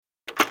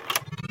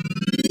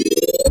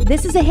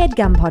This is a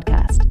HeadGum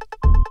podcast.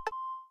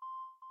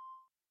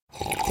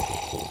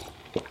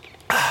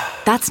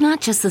 That's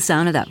not just the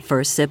sound of that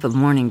first sip of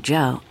Morning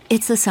Joe.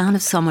 It's the sound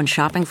of someone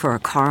shopping for a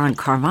car on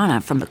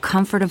Carvana from the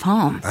comfort of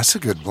home. That's a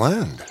good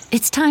blend.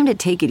 It's time to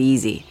take it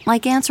easy,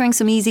 like answering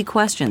some easy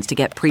questions to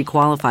get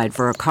pre-qualified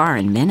for a car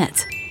in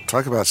minutes.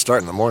 Talk about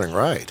starting the morning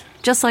right.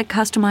 Just like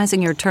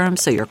customizing your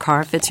terms so your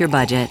car fits your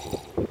budget.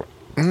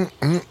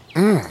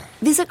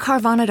 Visit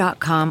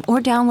Carvana.com or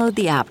download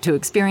the app to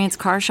experience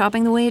car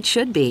shopping the way it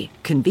should be.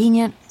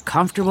 Convenient,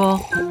 comfortable.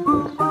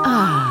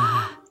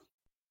 Ah.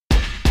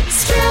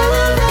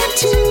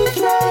 To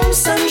throw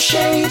some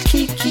shade,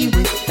 Kiki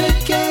with the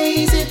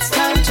gaze. It's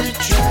time to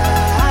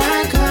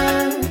drag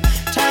her.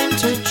 Time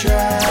to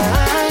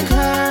drag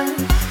her.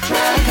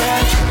 Drag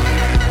her.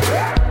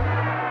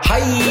 Hi.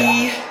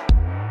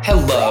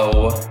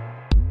 Hello.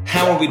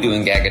 How are we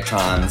doing,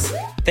 Gagatrons?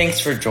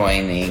 Thanks for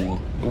joining.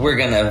 We're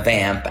gonna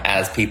vamp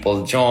as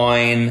people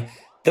join.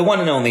 The one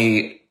and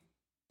only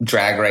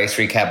Drag Race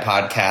Recap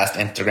Podcast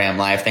Instagram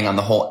Live thing on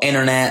the whole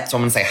internet. So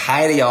I'm gonna say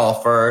hi to y'all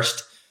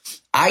first.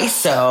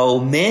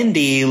 ISO,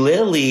 Mindy,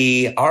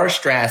 Lily, R.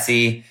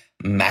 Strassy,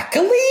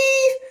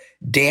 Macaulay,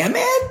 damn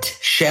it,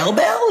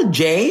 Shellbell,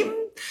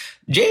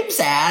 James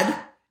sad.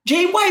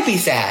 James, why be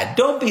sad?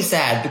 Don't be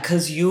sad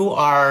because you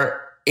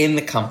are in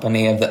the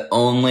company of the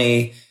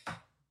only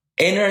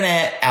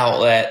internet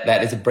outlet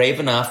that is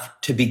brave enough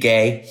to be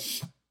gay,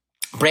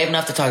 brave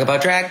enough to talk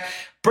about drag,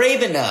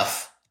 brave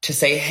enough to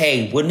say,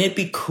 hey, wouldn't it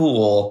be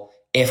cool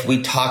if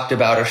we talked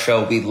about a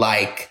show we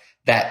like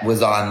that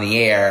was on the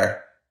air?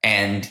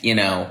 And, you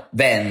know,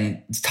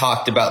 then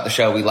talked about the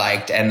show we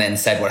liked and then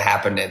said what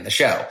happened in the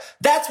show.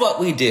 That's what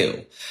we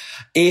do.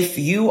 If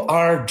you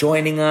are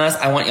joining us,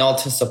 I want y'all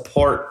to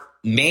support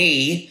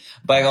me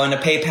by going to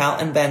PayPal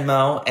and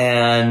Venmo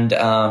and,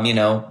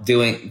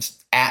 doing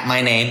at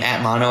my name,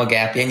 at Mano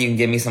Agapion. You can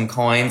give me some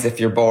coins if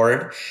you're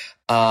bored.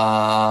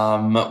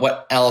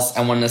 What else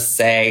I want to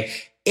say?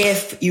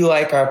 If you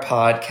like our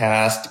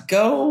podcast,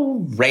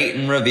 go rate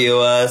and review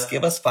us.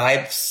 Give us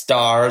 5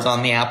 stars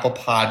on the Apple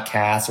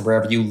Podcast or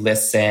wherever you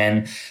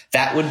listen.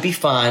 That would be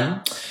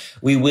fun.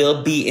 We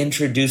will be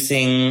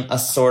introducing a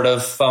sort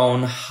of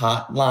phone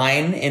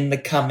hotline in the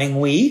coming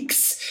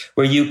weeks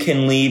where you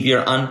can leave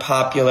your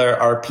unpopular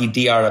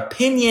RPDR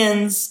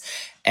opinions.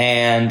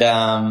 And,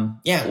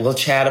 we'll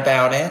chat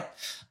about it.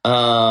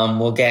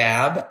 We'll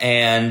gab.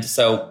 And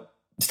so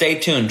stay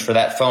tuned for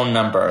that phone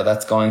number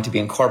that's going to be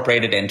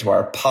incorporated into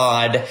our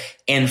pod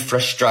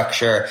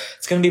infrastructure.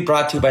 It's going to be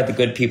brought to you by the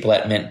good people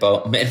at Mint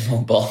Mobile.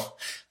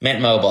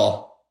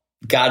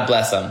 God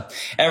bless them.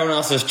 Everyone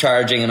else is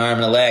charging an arm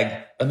and a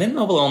leg, but Mint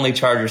Mobile only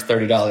charges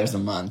 $30 a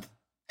month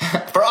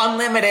for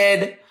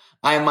unlimited.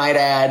 I might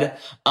add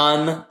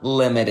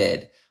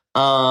unlimited.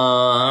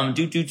 I'm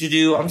just going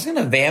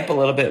to vamp a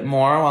little bit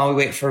more while we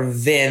wait for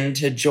Vin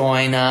to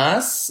join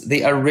us,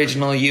 the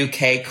original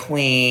UK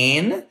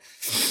queen.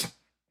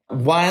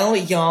 While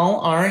y'all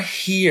are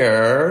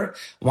here,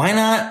 why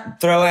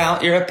not throw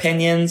out your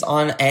opinions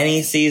on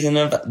any season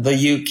of the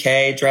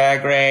UK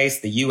Drag Race,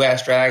 the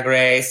US Drag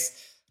Race?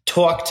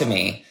 Talk to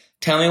me.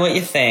 Tell me what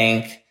you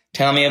think.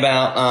 Tell me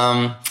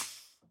about,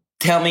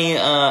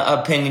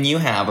 opinion you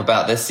have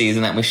about this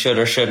season that we should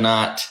or should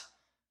not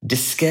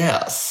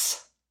discuss.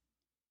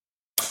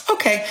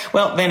 Okay,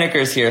 well,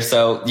 Vinegar's here,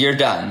 so you're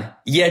done.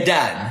 You're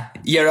done.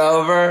 You're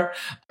over.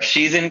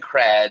 She's in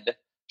cred.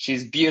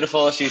 She's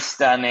beautiful. She's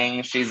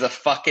stunning. She's a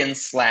fucking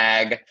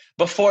slag.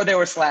 Before there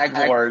were slag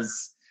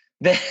wars,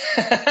 there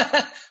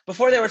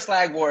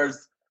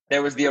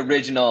was the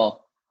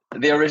original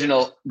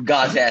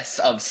goddess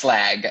of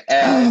slag.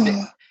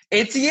 And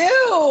it's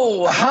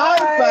you.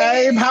 Hi,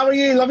 babe. How are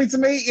you? Lovely to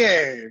meet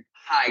you.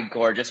 Hi,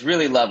 gorgeous.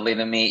 Really lovely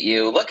to meet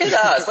you. Look at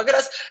us. Look at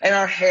us. And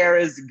our hair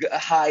is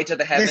high to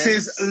the heavens.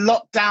 This is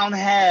lockdown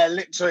hair.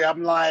 Literally,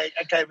 I'm like,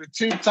 okay, we're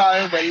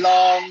two-tone, we're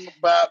long,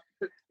 but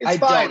it's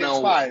fine. It's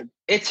fine.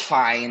 It's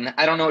fine.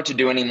 I don't know what to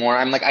do anymore.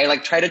 I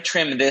try to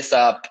trim this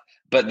up,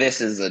 but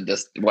this is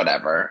just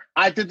whatever.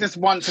 I did this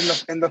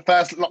once in the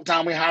first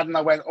lockdown we had, and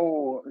I went,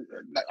 oh,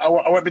 I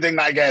won't be doing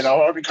that again. I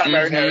won't be cutting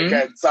my hair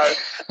again. So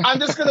I'm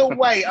just going to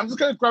wait. I'm just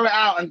going to grow it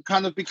out and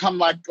kind of become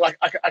like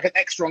an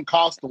extra on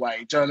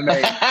Castaway. Do you know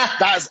what I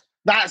mean?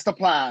 That's the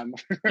plan.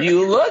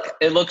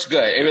 It looks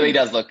good. It really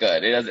does look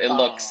good. It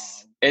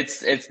looks,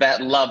 it's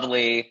that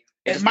lovely.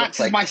 It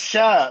matches my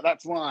shirt.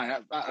 That's why.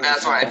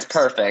 That's why. It's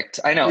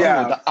perfect. I know.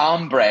 Yeah. Ooh, the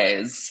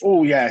ombres.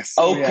 Oh, yes.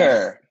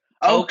 Ochre.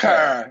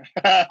 Ochre.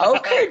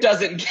 Ochre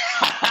doesn't...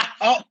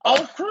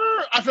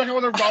 Ochre? I feel like I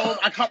want to roll.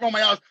 I can't roll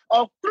my R's.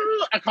 Ochre?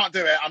 I can't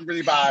do it. I'm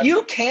really bad.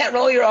 You can't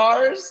roll your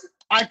R's?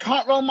 I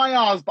can't roll my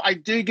R's, but I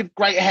do give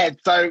great head.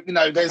 So,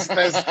 there's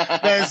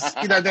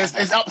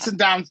ups and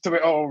downs to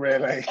it all,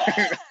 really.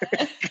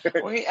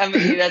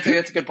 That's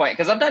a good point.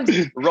 Because sometimes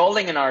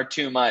rolling an R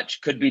too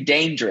much could be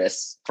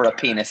dangerous for a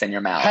penis in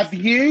your mouth. Have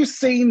you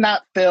seen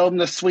that film,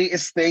 The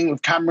Sweetest Thing,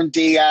 with Cameron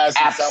Diaz?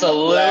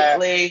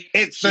 Absolutely.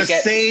 It's the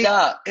scene.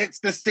 It's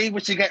the scene where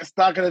she gets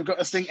stuck and they've got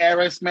to sing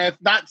Aerosmith.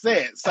 That's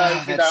it. So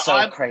that's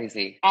so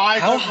crazy. I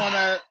don't want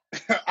to.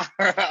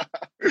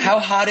 How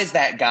hot is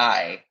that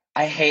guy?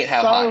 I hate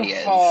how hot he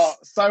is.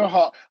 So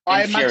hot.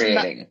 I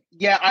Infuriating.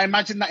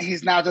 imagine that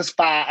he's now just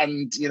fat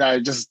and,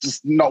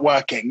 just not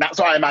working. That's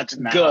what I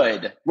imagine now.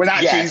 Good. When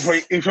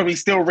actually he's probably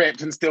still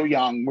ripped and still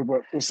young.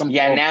 With some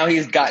now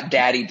he's got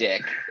daddy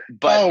dick.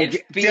 But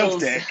it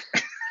feels... dick.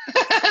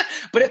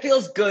 But it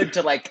feels good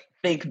to, like,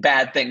 think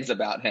bad things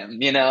about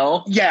him, you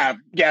know? Yeah,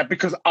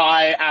 because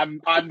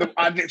I'm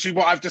literally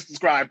what I've just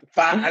described,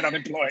 fat and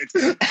unemployed.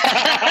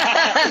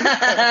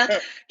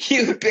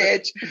 You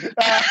bitch.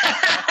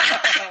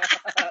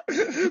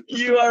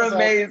 You are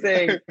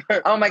amazing.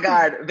 Oh my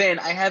God, Vin,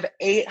 I have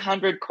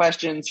 800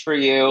 questions for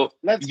you.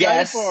 Let's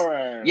go for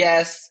it.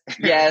 Yes.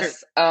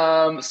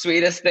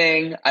 Sweetest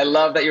thing. I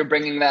love that you're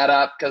bringing that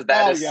up because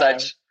that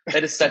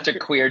is such a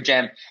queer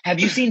gem. Have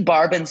you seen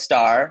Barb and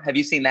Star? Have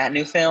you seen that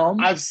new film?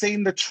 I've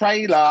seen the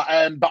trailer,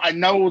 but I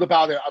know all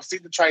about it. I've seen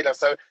the trailer.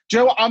 So, do you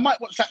know what? I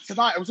might watch that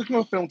tonight. I was looking for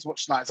a film to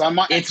watch tonight, so I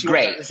might It's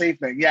great. watch it this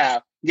evening.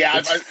 Yeah.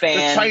 It's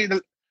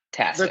fantastic.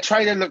 The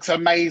trailer looks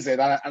amazing,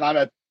 and I'm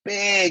a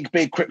big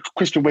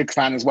Christian Wiig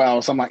fan as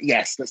well. So I'm like,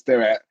 yes, let's do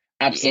it.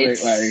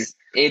 Absolutely.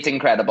 It's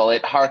incredible.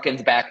 It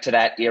harkens back to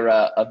that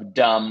era of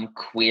dumb,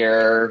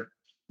 queer,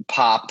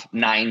 pop,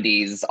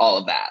 90s, all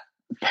of that.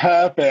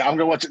 Perfect. I'm going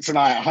to watch it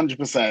tonight,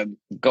 100%.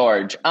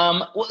 Gorge.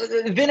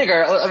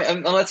 Vinegar,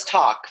 let's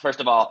talk, first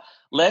of all.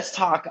 Let's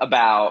talk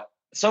about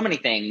so many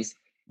things.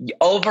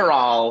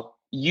 Overall,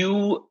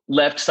 you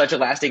left such a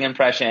lasting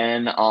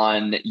impression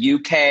on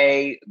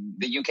the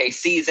UK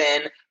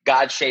season,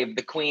 God Save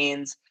the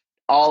Queens,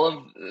 all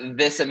of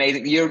this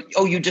amazing.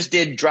 You just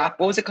did Drop,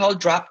 what was it called?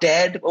 Drop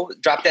Dead?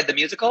 Drop Dead the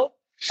musical?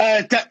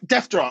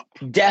 Death Drop.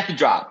 Death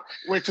Drop.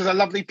 Which was a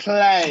lovely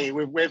play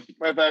with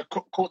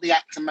Courtney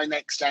Act and Monet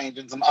Exchange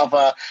and some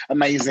other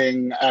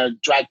amazing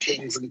drag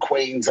kings and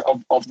queens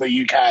of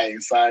the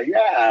UK. So,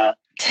 yeah.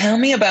 Tell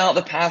me about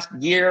the past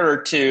year or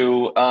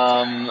two.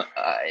 How's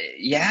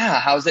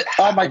it?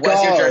 Oh my God.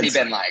 What's your journey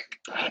been like?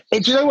 Do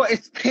you know what?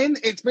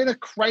 It's been a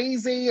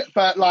crazy,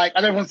 but like,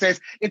 I don't want to say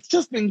it's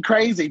just been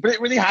crazy, but it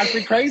really has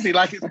been crazy.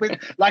 Like, it's been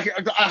like,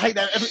 I hate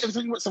that. Every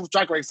time you watch some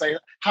Drag Race say,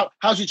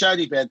 how's your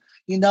journey been?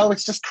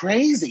 It's just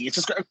crazy. It's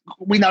just,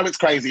 we know it's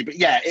crazy, but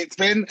yeah, it's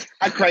been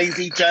a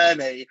crazy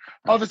journey.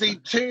 Obviously,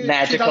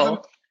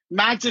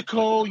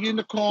 magical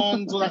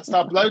unicorns, all that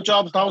stuff,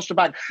 blowjobs, the whole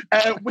shebang.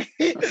 There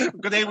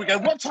we go.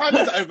 What time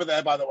is it over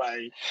there, by the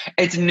way?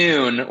 It's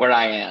noon where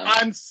I am.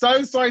 I'm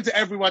so sorry to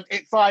everyone.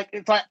 It's like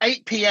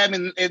 8 p.m.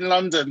 in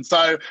London.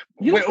 So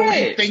we're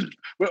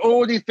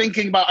already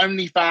thinking about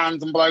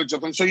OnlyFans and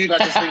blowjobs. I'm sure you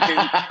guys are thinking,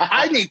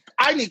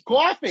 I need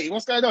coffee.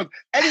 What's going on?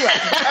 Anyway.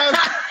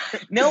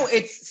 No,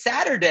 it's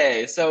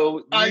Saturday,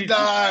 so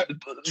the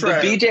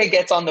BJ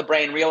gets on the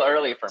brain real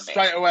early for me.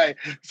 Straight away.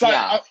 So,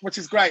 which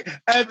is great.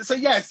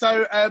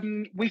 So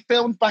we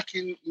filmed back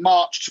in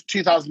March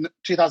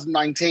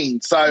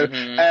 2019. So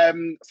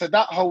so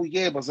that whole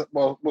year was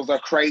a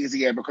crazy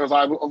year because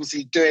I was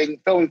obviously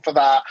filming for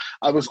that.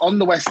 I was on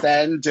the West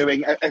End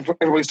doing,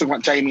 everybody's talking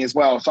about Jamie as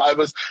well. So I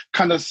was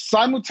kind of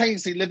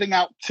simultaneously living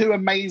out two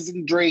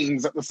amazing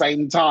dreams at the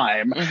same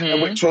time,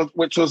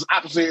 which was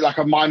absolutely like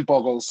a mind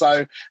boggle.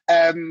 So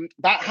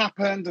that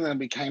happened, and then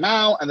we came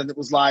out, and then it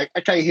was like,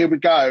 okay, here we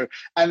go.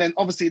 And then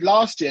obviously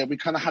last year we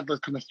kind of had the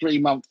kind of 3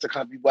 months to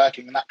kind of be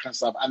working and that kind of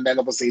stuff, and then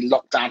obviously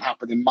lockdown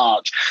happened in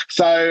March.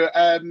 So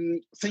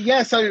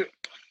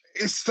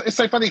it's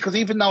so funny because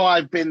even though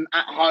I've been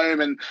at home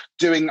and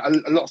doing a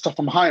lot of stuff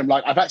from home,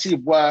 like I've actually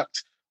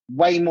worked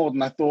way more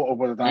than I thought I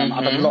would have done.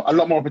 I've had a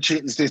lot more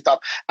opportunities to do stuff.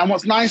 And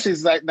what's nice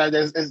is that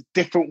there's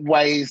different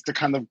ways to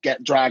kind of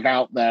get drag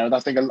out there. And I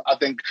think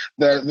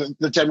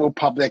the general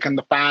public and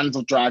the fans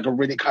of drag are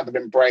really kind of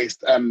embraced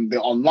the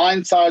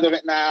online side of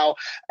it now.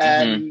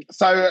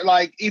 So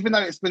like, even though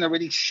it's been a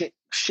really shit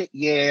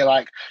year,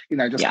 like,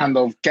 kind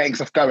of getting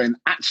stuff going,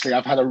 actually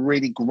I've had a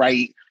really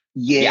great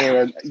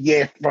year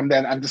from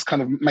then and just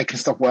kind of making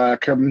stuff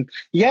work.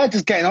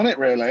 Just getting on it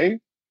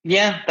really.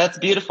 Yeah, that's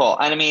beautiful.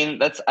 And I mean,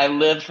 I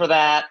live for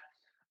that.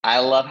 I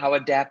love how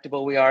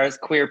adaptable we are as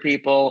queer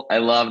people. I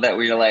love that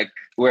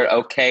we're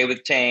okay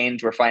with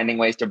change. We're finding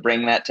ways to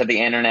bring that to the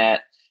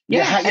internet.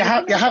 Yeah,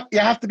 you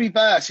have to be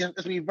versed. You have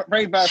to be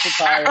very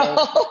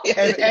versatile.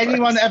 If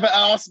anyone ever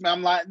asks me,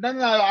 I'm like, no,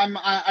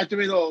 I do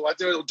it all. I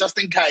do it all just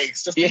in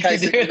case. Just in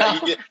case. You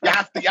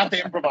have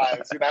to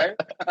improvise.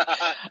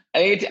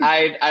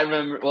 I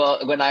remember. Well,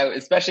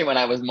 especially when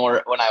I was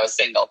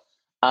single.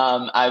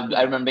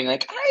 I remember being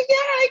like,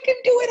 I can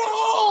do it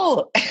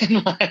all,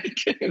 and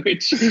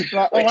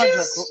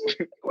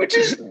which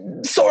is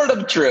sort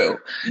of true.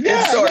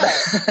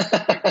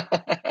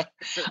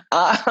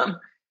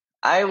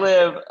 I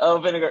live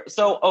Vinegar.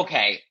 So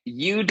okay,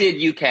 you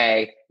did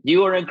UK.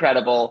 You were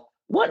incredible.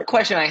 One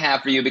question I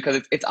have for you,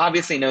 because it's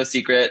obviously no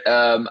secret.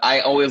 I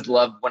always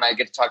love when I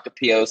get to talk to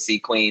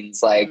POC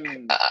queens.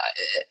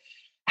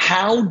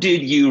 How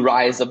did you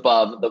rise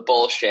above the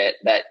bullshit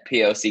that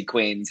POC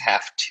queens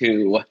have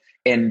to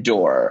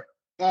endure?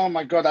 Oh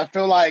my God, I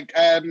feel like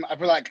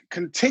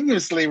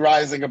continuously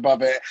rising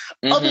above it.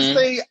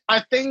 Obviously, I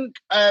think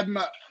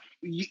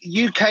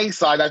UK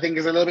side, I think,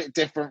 is a little bit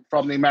different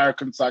from the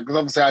American side, because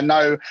obviously I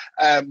know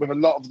with a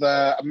lot of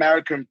the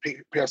American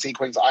POC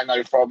queens I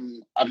know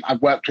from,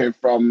 I've worked with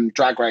from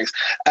Drag Race,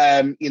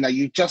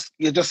 you're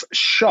just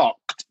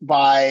shocked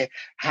by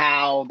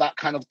how that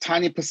kind of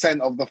tiny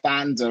percent of the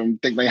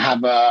fandom think they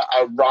have a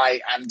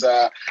right and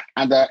a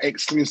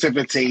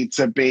exclusivity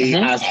to be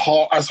as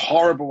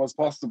horrible as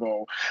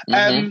possible.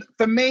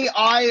 For me,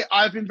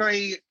 I've been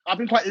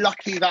quite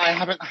lucky that I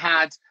haven't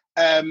had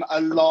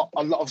a lot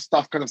of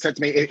stuff kind of said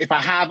to me. If I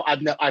have,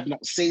 I've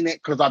not seen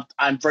it, because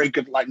I'm very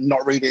good at, like,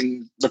 not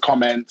reading the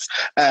comments,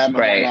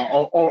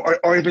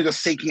 or even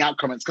just seeking out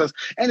comments, because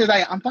end of the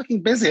day, I'm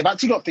fucking busy. I've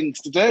actually got things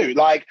to do.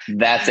 Like,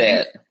 that's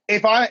it.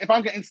 If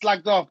I'm getting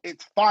slagged off,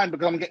 it's fine,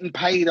 because I'm getting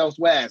paid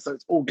elsewhere, so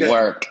it's all good.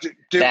 Work.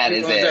 That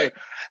is it.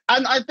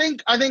 And I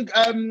think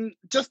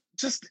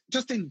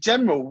just in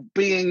general,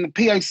 being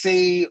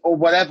POC or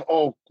whatever,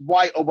 or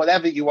white or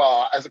whatever you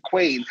are as a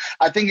queen,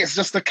 I think it's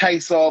just a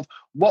case of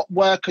what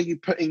work are you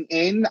putting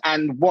in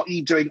and what are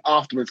you doing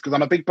afterwards. Because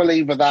I'm a big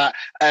believer that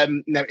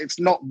it's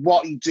not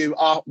what you do.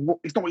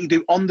 It's not what you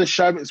do on the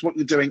show, but it's what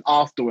you're doing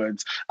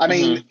afterwards. I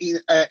mean,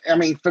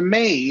 for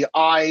me,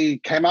 I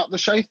came out the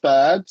show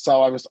third,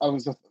 so I was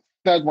the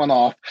third one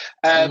off,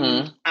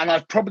 and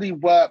I've probably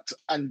worked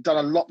and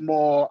done a lot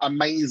more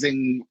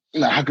amazing.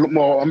 Had a lot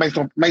more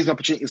amazing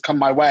opportunities come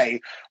my way,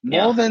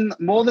 more than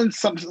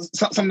some of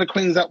the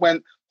queens that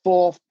went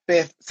fourth,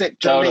 fifth, sixth.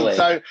 Totally.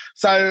 So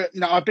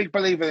I'm a big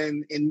believer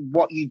in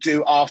what you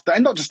do after,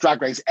 and not just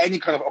Drag Race, any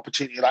kind of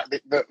opportunity, like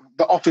the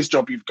office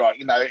job you've got.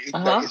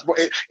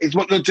 It's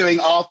what you're doing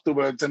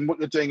afterwards and what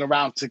you're doing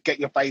around to get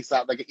your face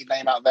out there, get your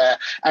name out there,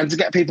 and to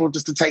get people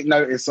just to take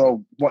notice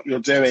of what you're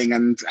doing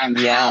and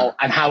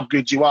how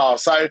good you are.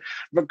 So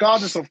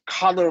regardless of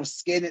color of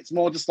skin, it's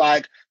more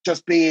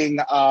just being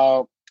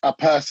a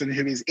person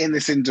who is in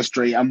this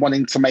industry and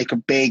wanting to make a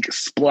big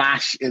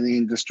splash in the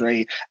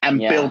industry and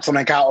build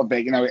something out of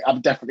it.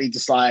 I'm definitely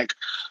just like,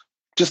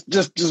 just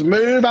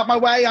move out my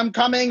way. I'm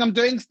coming. I'm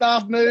doing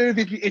stuff. Move.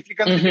 If you're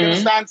gonna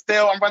stand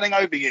still, I'm running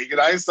over you.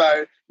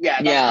 So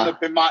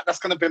that's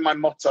gonna be my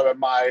motto and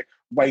my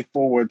way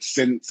forward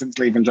since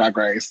leaving Drag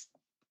Race.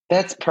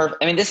 That's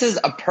perfect. I mean, this is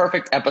a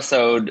perfect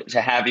episode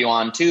to have you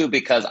on too,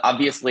 because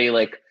obviously,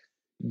 like,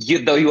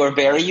 though you are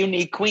very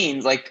unique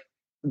queens, like,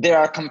 there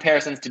are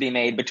comparisons to be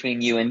made between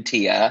you and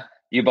Tia.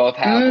 You both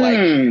have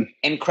like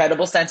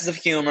incredible senses of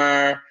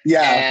humor,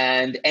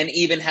 and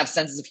even have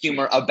senses of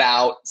humor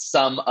about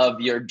some of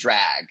your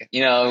drag.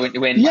 Which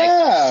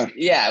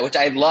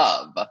I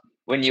love.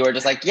 When you were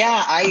just like,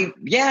 I'm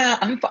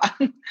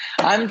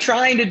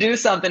trying to do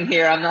something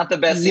here. I'm not the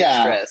best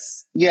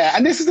seamstress. Yeah,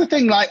 and this is the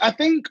thing. Like, I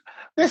think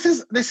this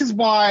is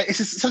why this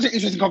is such an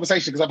interesting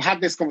conversation, because I've had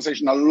this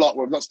conversation a lot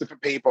with lots of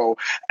different people,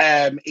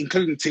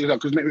 including Tia,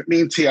 because me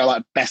and Tia are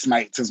like best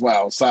mates as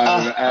well. So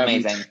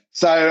amazing.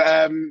 So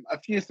a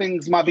few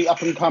things might be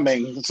up and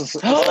coming. We'll do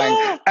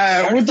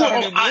a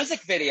new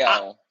music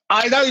video.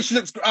 I know she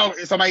looks. Oh,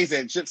 it's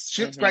amazing. She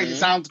looks great. It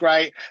sounds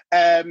great.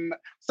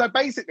 So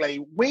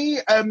basically,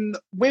 we're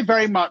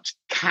very much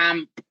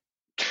camp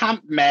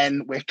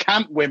men, we're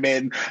camp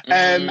women,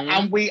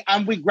 and we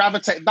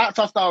gravitate. That's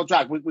our style of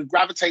drag. We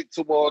gravitate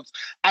towards,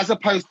 as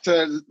opposed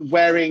to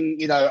wearing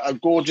a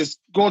gorgeous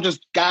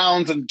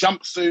gowns and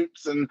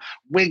jumpsuits and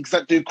wigs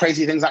that do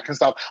crazy things, that kind of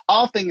stuff.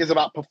 Our thing is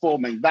about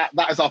performing. That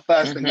is our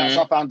first thing. That's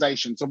our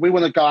foundation. So we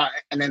want to go out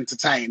and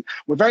entertain.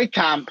 We're very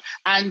camp,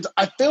 and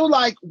I feel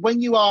like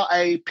when you are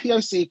a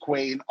POC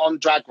queen on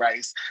Drag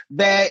Race,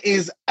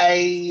 there's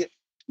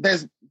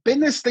been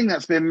this thing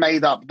that's been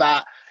made up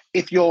that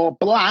if you're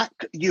black,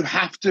 you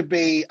have to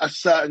be a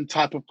certain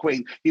type of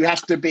queen. You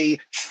have to be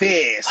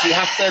fierce. You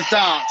have to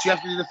dance. You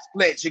have to do the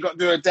splits. You've got to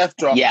do a death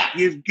drop. Yeah.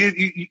 You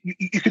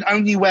can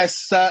only wear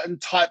certain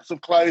types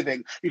of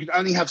clothing. You can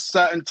only have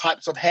certain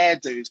types of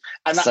hairdos.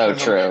 And that's so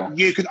true.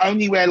 You can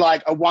only wear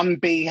like a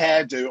 1B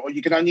hairdo, or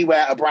you can only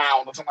wear a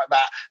brown or something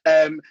like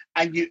that.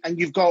 And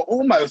you've got to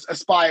almost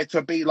aspire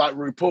to be like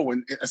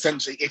RuPaul,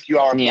 essentially, if you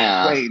are a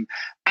black queen.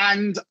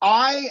 And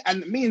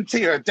me and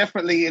Tia are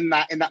definitely in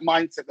that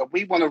mindset that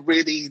we want to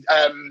really,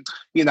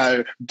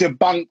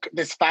 debunk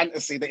this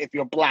fantasy that if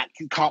you're black,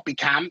 you can't be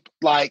camp,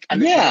 it's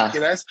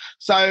ridiculous.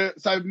 So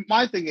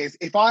my thing is,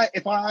 if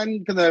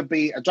I'm gonna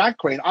be a drag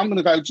queen, I'm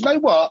gonna go, do you know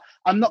what?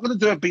 I'm not gonna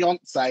do a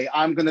Beyonce.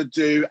 I'm gonna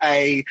do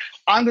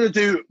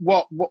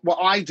what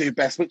I do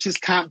best, which is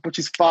camp, which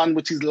is fun,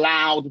 which is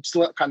loud, which is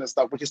all that kind of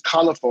stuff, which is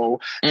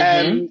colourful.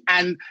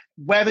 And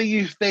whether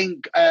you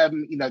think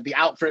the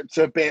outfit's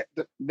a bit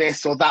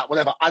this or that,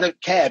 whatever, I don't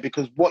care,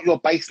 because what you're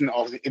basing it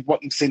off is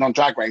what you've seen on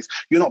Drag Race.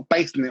 You're not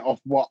basing it off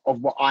what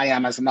I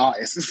am as an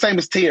artist. It's the same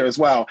as Tia as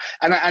well.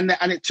 And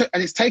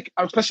it's taken,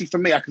 especially for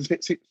me, I can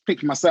speak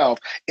for myself.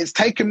 It's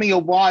taken me a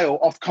while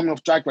off coming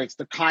off Drag Race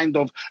to kind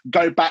of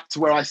go back to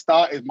where I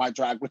started my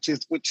drag, which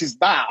is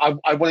that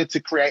I wanted to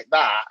create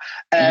that,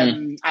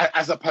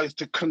 as opposed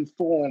to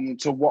conform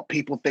to what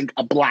people think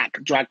a black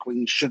drag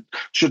queen should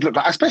look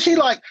like. Especially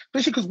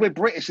because we're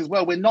British as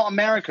well. We're not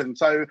American,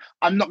 so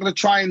I'm not going to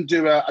try and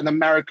do a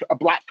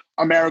black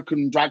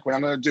American drag queen.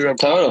 I'm going to do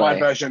a white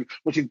version,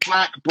 which is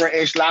black,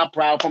 British, loud,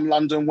 proud, from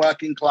London,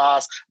 working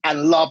class,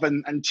 and love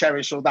and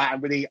cherish all that,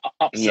 and really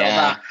upsell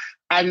that.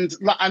 And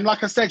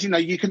like I said,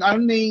 you can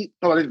only,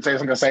 I didn't say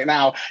this, I'm going to say it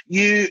now.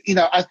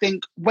 I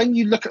think when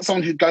you look at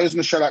someone who goes on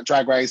a show like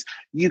Drag Race,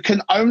 you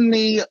can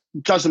only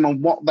judge them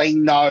on what they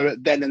know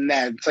then and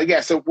then.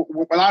 So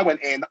when I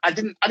went in, I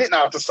didn't know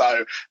how to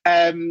sew.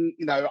 I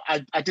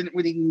didn't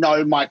really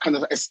know my kind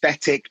of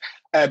aesthetic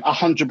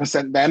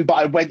 100% then, but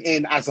I went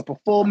in as a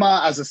performer,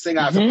 as a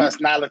singer, as a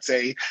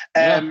personality,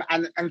 and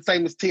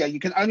same as Tia. You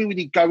can only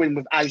really go in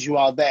with as you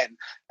are then.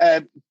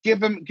 Give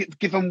them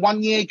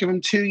 1 year, give them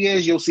 2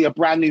 years, you'll see a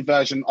brand new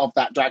version of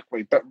that drag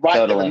queen. But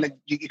then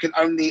you can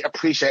only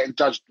appreciate and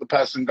judge the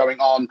person going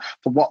on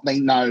for what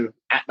they know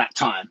at that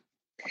time.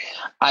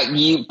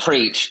 You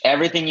preach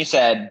everything you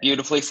said,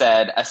 beautifully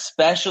said,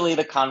 especially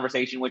the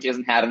conversation, which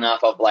isn't had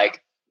enough of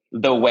like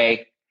the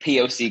way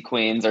POC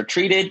queens are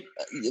treated,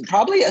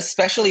 probably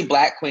especially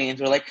black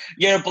queens are like,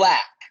 you're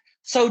black,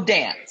 so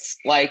dance.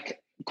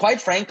 Like,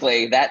 quite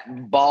frankly,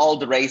 that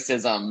bald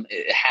racism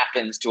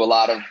happens to a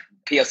lot of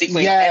POC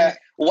queens. And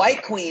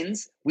white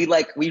queens, we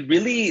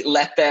really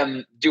let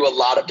them do a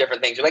lot of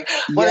different things. You're like,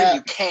 what are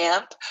you,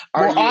 camp?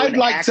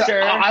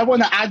 I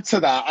want to add to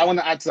that.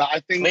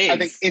 I think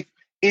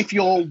if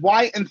you're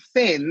white and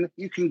thin,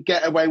 you can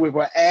get away with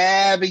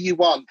whatever you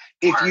want.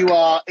 If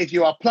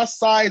you are plus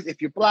size,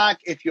 if you're black,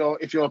 if you're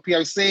a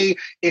POC,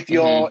 if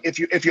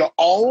you're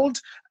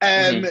old,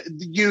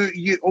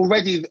 you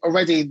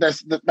already there's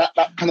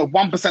that kind of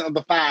 1% of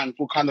the fans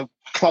will kind of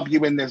club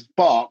you in this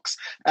box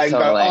and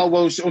go, oh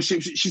well,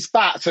 she's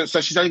fat, so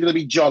she's only going to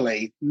be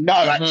jolly. No,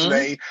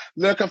 actually,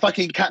 look at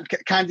fucking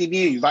Candy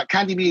Muse. Like,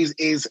 Candy Muse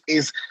is.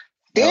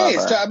 Do you know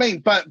what I mean?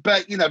 But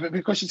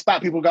because she's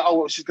fat, people go, oh,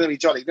 well, she's going to be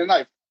jolly.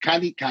 No,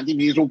 Candy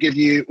Muse will give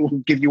you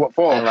what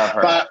for. I love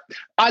her. But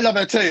I love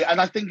her too,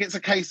 and I think it's a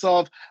case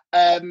of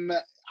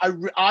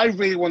I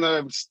really want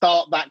to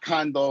start that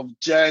kind of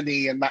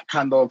journey and that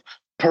kind of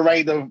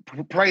parade of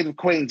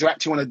queens who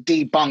actually want to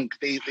debunk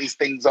these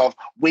things of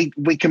we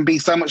can be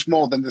so much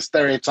more than the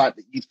stereotype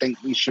that you think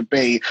we should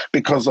be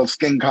because of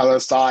skin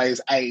color,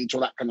 size, age, all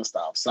that kind of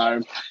stuff.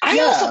 So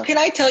also, can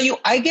I tell you,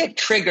 I get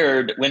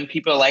triggered when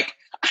people are like,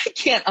 I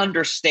can't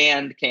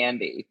understand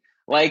Candy.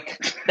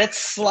 Like, that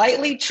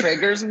slightly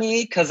triggers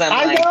me because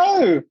I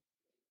know.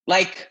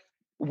 Like,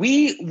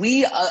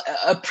 we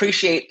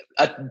appreciate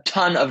a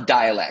ton of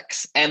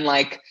dialects, and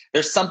like,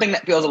 there's something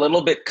that feels a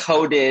little bit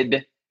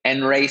coded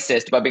and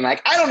racist about being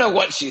like, I don't know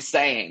what she's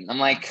saying. I'm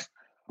like,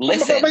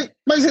 listen. What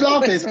makes it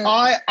laugh is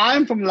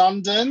I'm from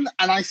London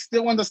and I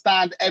still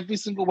understand every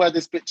single word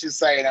this bitch is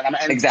saying, and I'm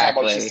entertained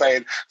what she's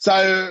saying.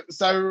 So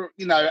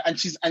and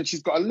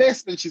she's got a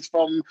lisp, and she's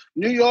from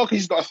New York, and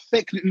she's got a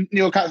thick New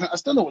York accent. I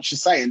still know what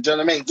she's saying. Do you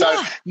know what I mean? So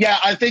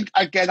I think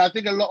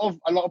a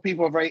lot of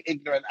people are very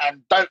ignorant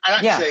and don't.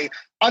 And actually,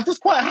 I'm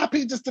just quite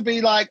happy just to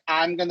be like,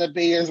 I'm going to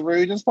be as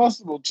rude as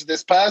possible to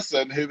this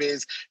person who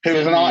is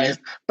an artist.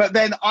 But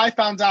then I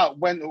found out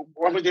when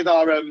we did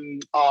our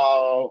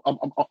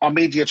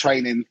media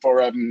training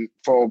for when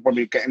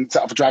we get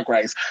set up for Drag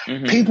Race,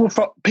 people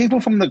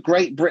from the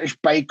Great British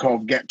Bake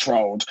Off get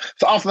trolled.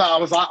 So after that, I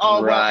was like,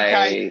 oh,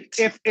 right. Okay.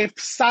 If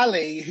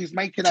Sally, who's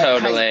making her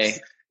cakes,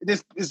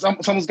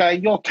 someone's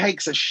going, your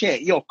cakes are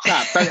shit, you're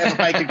crap, don't ever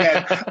bake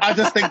again. I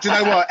just think, do you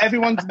know what?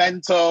 Everyone's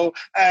mental.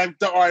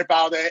 Don't worry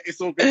about it. It's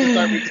all good. Just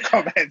don't read the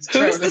comments.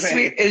 Who's the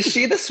sweet? Is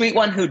she the sweet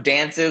one who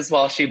dances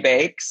while she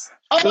bakes?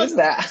 Who's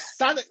that?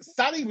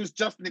 Sally was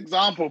just an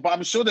example, but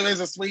I'm sure there is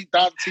a sweet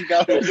dancing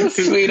girl who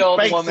sweet old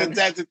woman.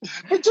 But do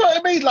you know what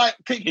I mean? Like,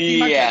 can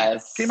you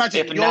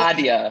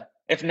imagine?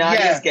 If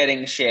Nadia's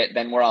getting shit,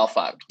 then we're all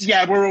fucked.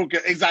 Yeah, we're all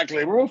good.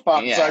 Exactly, we're all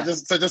fucked. Yeah.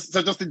 So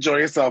just enjoy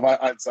yourself.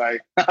 I'd say.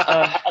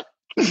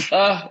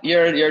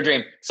 You're a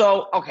dream.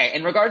 So, okay,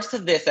 in regards to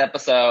this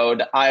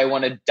episode, I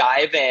want to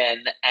dive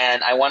in,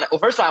 and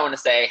first of all, I want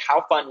to say,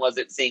 how fun was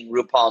it seeing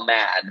RuPaul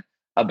mad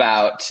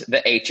about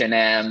the H&M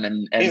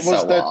and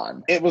so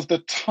on? It was the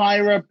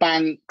Tyra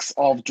Banks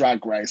of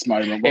Drag Race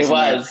moment. It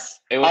was.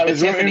 It was. I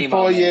was rooting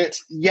for you.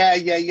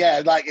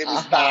 Yeah. Like, it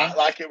was that.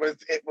 Like, it was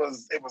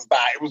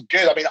that. It was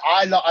good. I mean,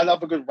 I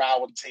love a good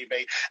row on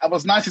TV. And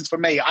what's nice is for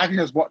me, I can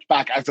just watch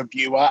back as a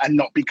viewer and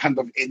not be kind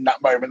of in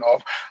that moment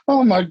of,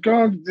 oh my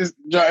god. Do you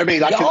know what I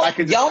mean?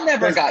 Y'all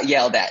never got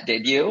yelled at,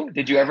 did you?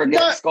 Did you ever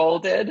get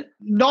scolded?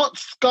 Not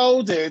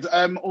scolded.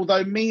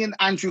 Although me and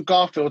Andrew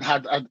Garfield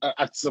had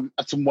some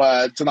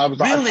words, and I was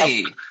like,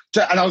 really?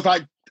 And I was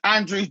like,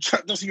 Andrew,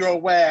 just so you're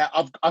aware,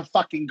 I've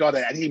fucking got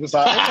it. And he was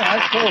like, all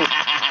right, cool.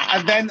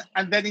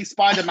 And then he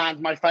Spider-Man'd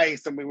my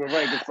face, and we were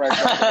very good friends.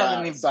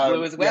 And he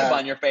blew his web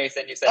on your face,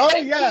 and you said, "Oh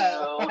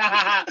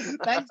yeah,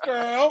 thanks,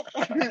 girl."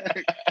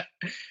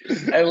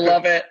 I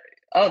love it.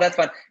 Oh, that's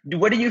fun.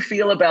 What do you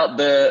feel about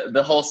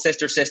the whole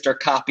sister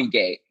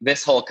copygate?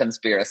 This whole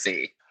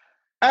conspiracy.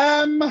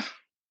 Well,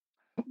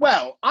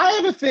 I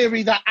have a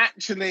theory that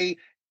actually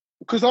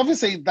because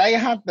obviously they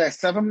had their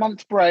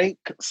 7-month break,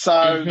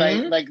 so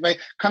they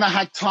kind of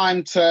had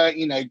time to,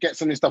 you know, get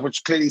some new stuff.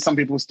 Which clearly some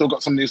people still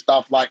got some new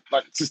stuff, like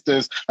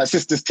Sister's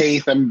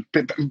teeth and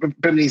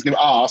Bimini's new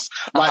ass.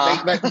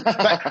 Like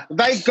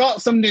they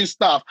got some new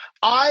stuff.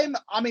 I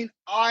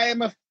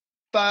am a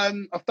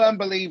firm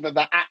believer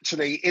that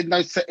actually in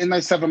those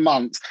 7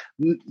 months,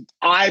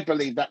 I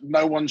believe that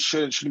no one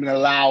should have been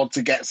allowed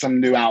to get some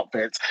new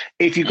outfits.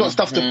 If you've got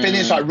stuff to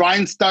finish, like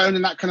rhinestone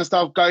and that kind of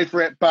stuff, go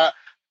for it. But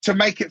to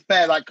make it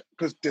fair, like,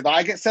 because did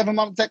I get 7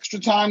 months extra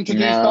time to do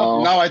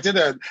stuff? No, I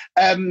didn't.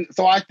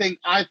 So I think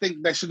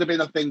there should have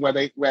been a thing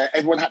where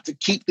everyone had to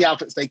keep the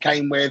outfits they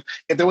came with.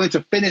 If they wanted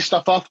to finish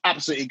stuff off,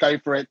 absolutely go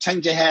for it.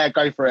 Change your hair,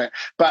 go for it.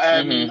 But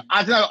I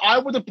don't know. I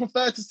would have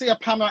preferred to see a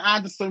Pamela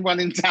Anderson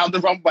running down the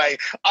runway.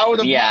 I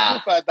would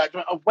have preferred that.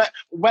 A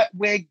wet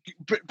wig.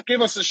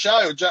 Give us a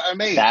show. Do you know what I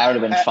mean? That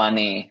would have been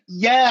funny.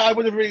 Yeah, I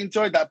would have really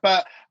enjoyed that.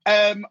 But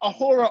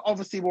Ahura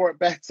obviously wore it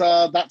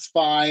better. That's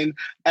fine.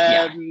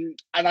 And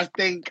I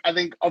think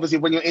obviously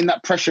when you're in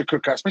that pressure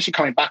cooker, especially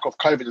coming back off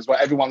COVID as well,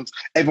 everyone's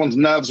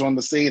nerves are on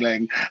the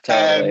ceiling.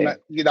 Totally.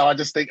 You know, I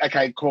just think,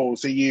 okay, cool.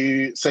 So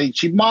she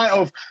might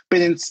have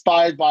been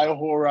inspired by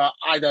Ahura.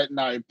 I don't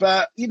know,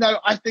 but you know,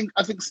 I think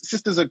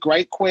Sister's a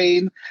great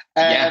queen.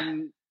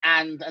 And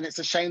it's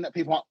a shame that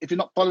people, if you're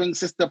not following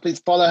Sister, please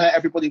follow her.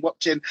 Everybody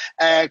watching,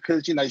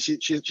 because you know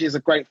she's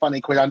a great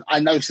funny queen. I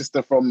know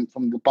Sister from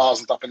the bars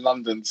and stuff in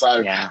London,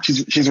 so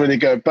she's really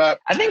good. But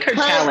I think her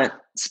talent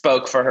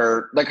spoke for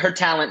her. Like her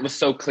talent was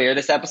so clear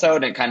this episode,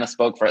 and it kind of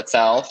spoke for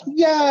itself.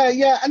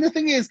 Yeah. And the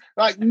thing is,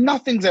 like,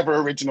 nothing's ever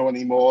original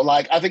anymore.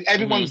 Like, I think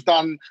everyone's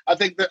done. I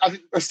think the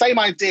same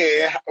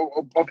idea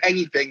of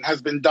anything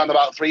has been done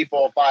about 3,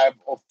 4, 5,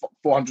 or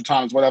 400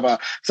 times, whatever.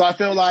 So I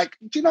feel like,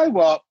 do you know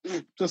what?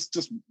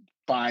 Just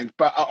fine.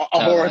 But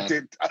Ahura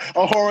did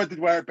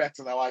wear it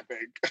better, though, I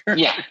think.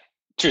 Yeah,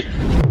 true.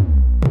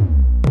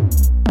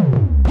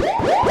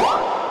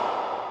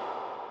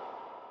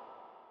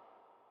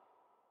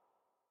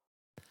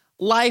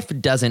 Life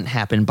doesn't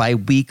happen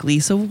bi-weekly,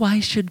 so why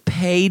should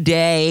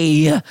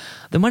payday?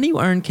 The money you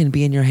earn can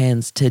be in your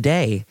hands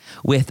today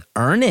with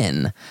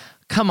Earnin.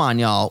 Come on,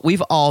 y'all.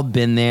 We've all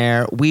been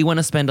there. We want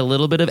to spend a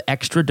little bit of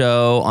extra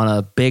dough on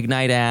a big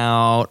night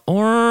out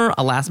or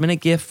a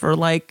last-minute gift for,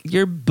 like,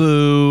 your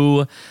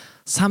boo.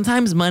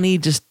 Sometimes money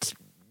just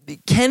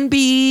can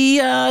be,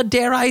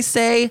 dare I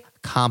say,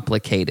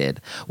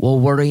 complicated. Well,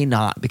 worry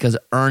not, because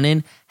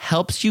Earnin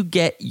helps you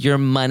get your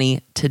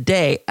money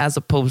today as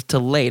opposed to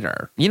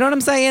later. You know what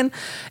I'm saying?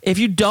 If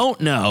you don't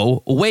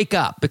know, wake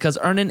up, because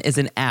Earnin is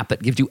an app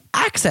that gives you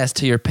access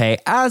to your pay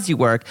as you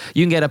work.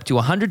 You can get up to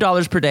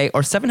 $100 per day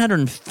or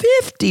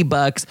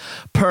 $750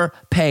 per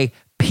pay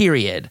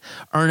period.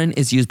 Earnin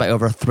is used by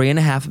over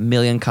 3.5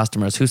 million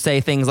customers who say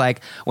things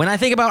like, when I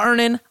think about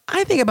Earnin,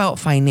 I think about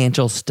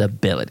financial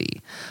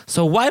stability.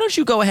 So why don't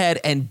you go ahead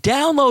and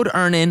download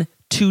Earnin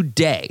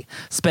today,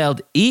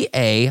 spelled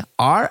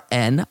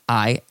EARNIN,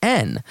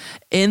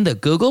 in the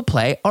Google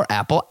Play or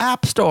Apple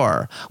App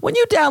Store. When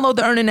you download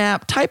the Earnin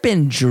app, type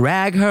in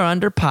Drag Her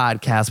under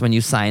podcast when you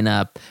sign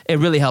up. It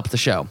really helps the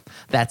show.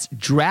 That's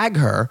Drag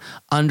Her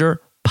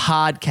under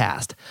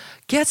podcast.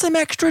 Get some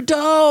extra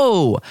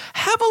dough.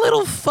 Have a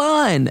little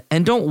fun.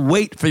 And don't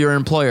wait for your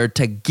employer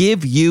to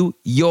give you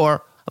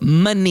your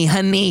money,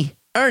 honey.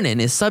 Earnin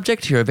is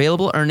subject to your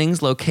available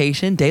earnings,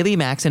 location, daily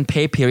max, and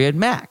pay period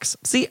max.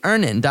 See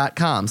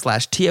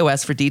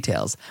earnin.com/TOS for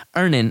details.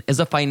 Earnin is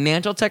a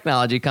financial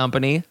technology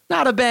company,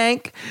 not a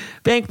bank.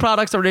 Bank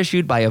products are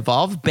issued by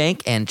Evolve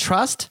Bank and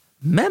Trust,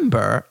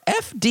 member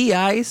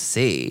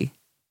FDIC.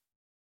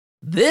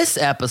 This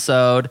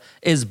episode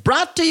is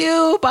brought to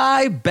you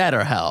by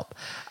BetterHelp.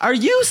 Are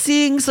you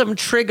seeing some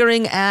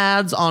triggering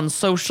ads on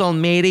social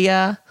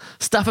media?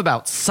 Stuff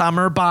about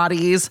summer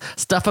bodies,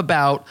 stuff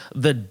about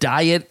the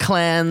diet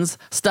cleanse,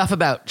 stuff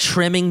about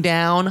trimming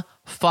down?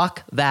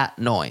 Fuck that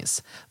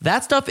noise.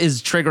 That stuff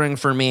is triggering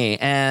for me,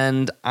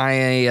 and I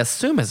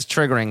assume it's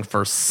triggering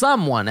for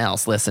someone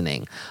else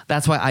listening.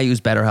 That's why I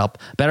use BetterHelp.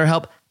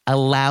 BetterHelp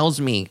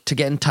allows me to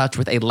get in touch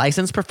with a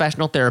licensed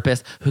professional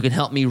therapist who can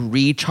help me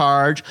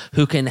recharge,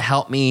 who can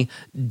help me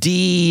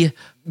decrap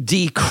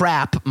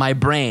my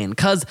brain,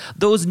 because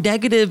those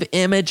negative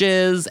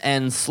images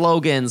and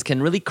slogans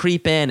can really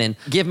creep in and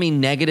give me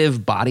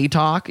negative body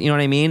talk. You know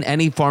what I mean?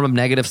 Any form of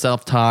negative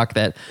self-talk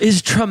that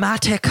is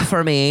traumatic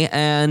for me.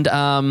 And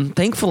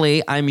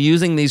thankfully, I'm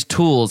using these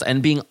tools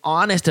and being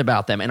honest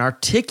about them and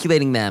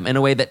articulating them in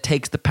a way that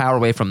takes the power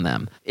away from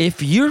them.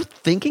 If you're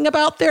thinking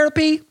about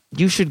therapy,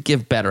 you should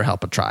give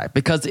BetterHelp a try,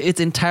 because it's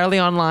entirely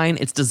online.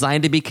 It's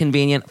designed to be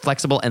convenient,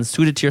 flexible, and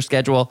suited to your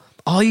schedule.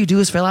 All you do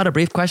is fill out a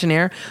brief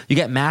questionnaire, you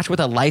get matched with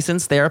a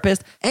licensed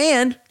therapist,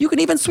 and you can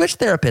even switch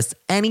therapists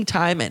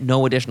anytime at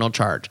no additional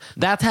charge.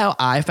 That's how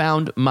I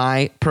found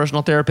my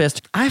personal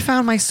therapist. I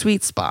found my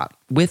sweet spot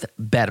with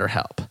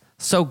BetterHelp.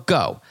 So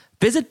go.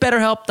 Visit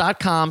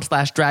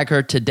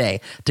BetterHelp.com/dragher today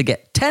to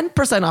get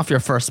 10% off your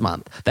first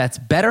month. That's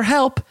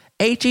BetterHelp,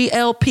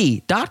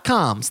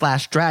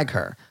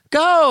 HELP.com/dragher.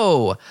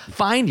 Go!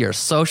 Find your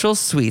social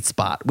sweet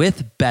spot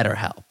with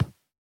BetterHelp.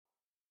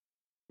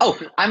 Oh,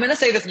 I'm going to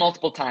say this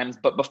multiple times,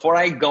 but before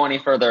I go any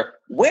further,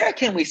 where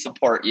can we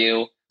support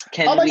you?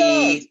 Can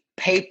we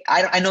pay?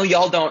 I know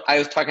y'all don't. I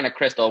was talking to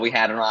Crystal. We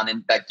had her on,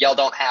 and like y'all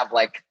don't have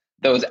like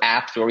those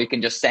apps where we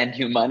can just send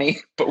you money.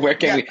 But where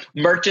can we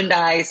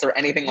merchandise or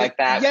anything like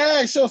that?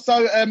 Yeah, sure.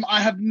 So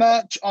I have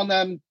merch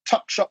on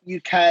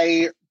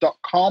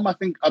tuckshopuk.com. I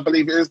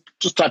believe it is.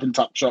 Just type in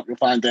Tuckshop, you'll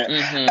find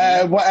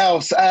it. What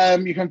else?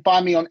 You can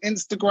find me on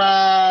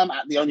Instagram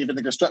at the Only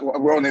Vinegar.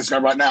 We're on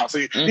Instagram right now, so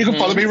you can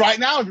follow me right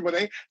now,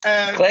 everybody.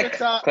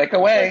 Click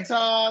away.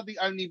 Twitter, the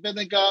Only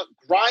Vinegar.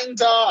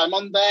 Grindr, I'm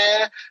on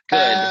there. Good.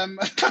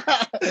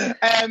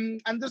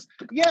 And there's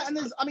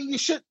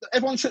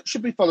everyone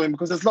should be following,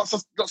 because there's lots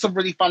of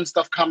really fun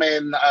stuff coming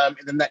in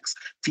the next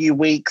few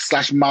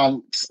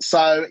weeks/months.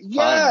 So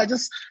yeah,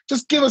 just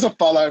give us a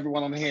follow,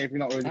 everyone on here, if you're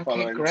not already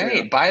following.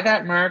 Great. Buy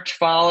that merch,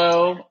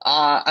 follow.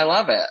 I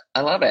love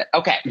it.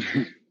 Okay.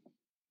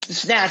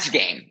 Snatch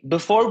game.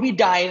 Before we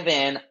dive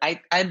in,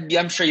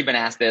 I'm sure you've been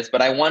asked this,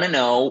 but I want to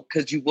know,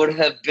 because you would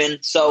have been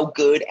so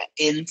good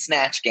in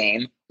Snatch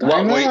game.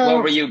 What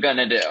were you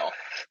gonna do?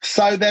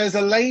 So there's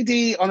a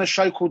lady on a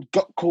show called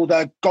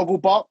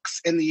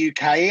Gogglebox in the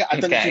UK. I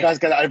don't know if you guys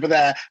get it over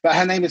there, but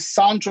her name is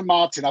Sandra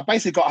Martin. I've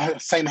basically got her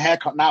same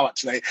haircut now,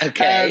 actually.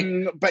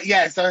 Okay. But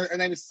yeah, so her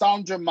name is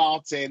Sandra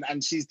Martin,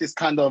 and she's this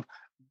kind of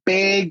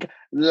big,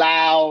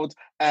 loud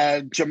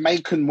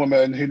Jamaican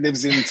woman who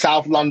lives in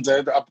South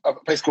London, a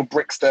place called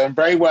Brixton,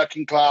 very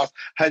working class.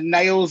 Her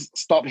nails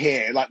stop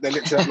here, like they're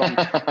literally long.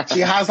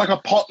 She has like a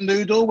pot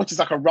noodle, which is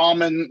like a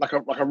ramen, like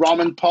a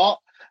ramen pot.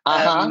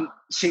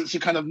 She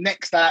kind of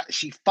nicks that.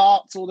 She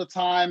farts all the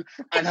time,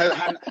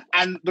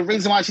 and the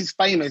reason why she's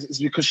famous is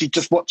because she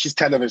just watches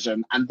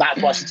television, and that's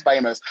why she's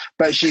famous.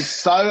 But she's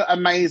so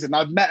amazing.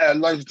 I've met her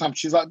loads of times.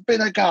 She's like,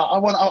 Vinegar, I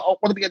want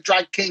to be a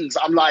drag king.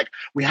 So I'm like,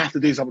 we have to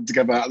do something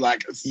together,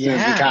 like as soon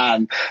as we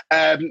can.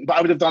 But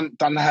I would have done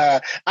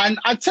her. And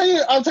I'll tell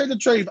you the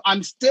truth.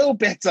 I'm still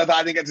bitter that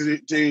I didn't get to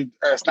do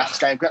Snatch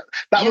game.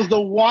 That was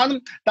the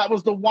one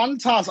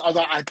task I was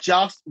like, I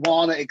just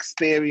want to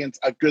experience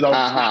a good old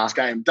Snatch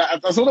game.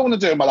 That's all I want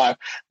to do in my life.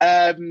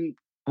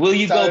 Will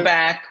you go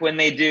back when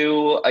they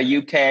do a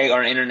UK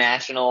or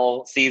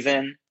international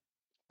season?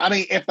 I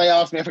mean, if they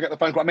ask me, if I get the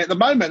phone call. I mean, at the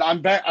moment,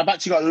 I've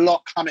actually got a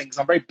lot coming because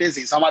I'm very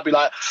busy. So I might be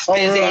like,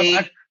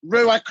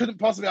 Rue, I couldn't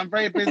possibly. I'm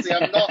very busy.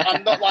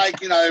 I'm not like,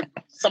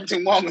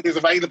 something wrong is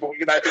available.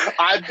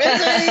 I'm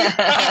busy.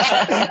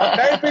 I'm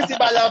very busy,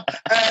 my love.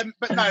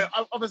 But no,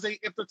 obviously,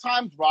 if the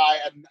time's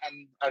right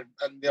and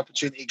the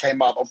opportunity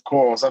came up, of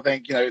course, I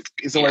think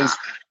it's always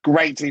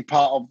great to be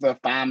part of the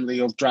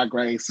family of Drag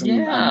Race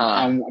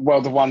and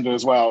World of Wonder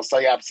as well. So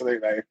yeah,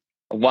 absolutely.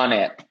 Won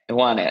it.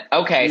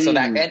 Okay, so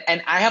that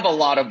and I have a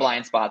lot of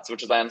blind spots,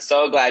 which is why I'm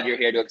so glad you're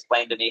here to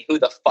explain to me who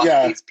the fuck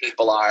these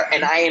people are.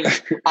 And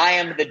I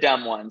am the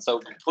dumb one, so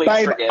please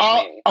forgive me.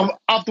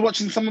 After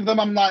watching some of them,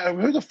 I'm like,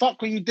 who the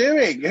fuck were you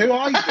doing? Who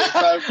are you?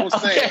 So we'll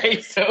see. Okay,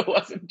 so it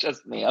wasn't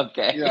just me.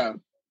 Okay. Yeah.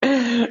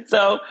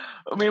 So,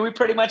 I mean, we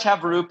pretty much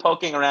have Rue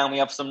poking around. We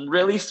have some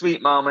really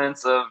sweet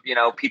moments of,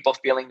 people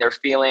feeling their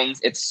feelings.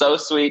 It's so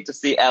sweet to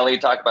see Ellie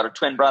talk about her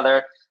twin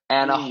brother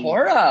and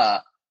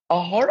Ahura.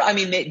 I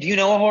mean, do you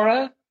know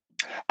Ahura?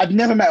 I've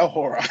never met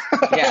Ahura.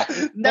 Yeah.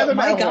 Never met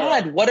My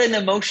Ahura. God, what an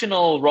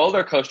emotional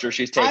roller coaster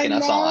she's taken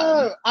us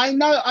on. I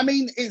know. I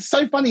mean, it's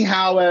so funny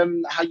how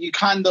you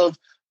kind of,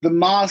 the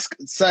mask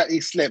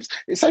certainly slips.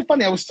 It's so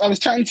funny. I was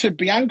chatting to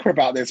Bianca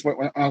about this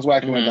when I was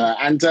working with her,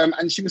 and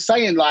she was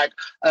saying like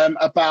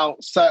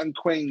about certain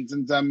queens,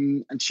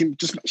 and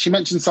she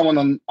mentioned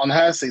someone on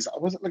her season.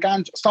 Was it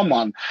Laganja?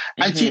 Someone,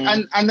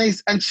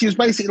 and she was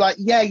basically like,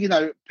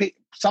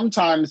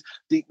 sometimes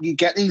you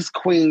get these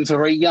queens who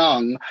are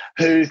young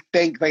who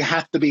think they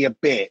have to be a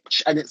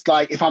bitch, and it's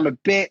like, if I'm a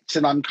bitch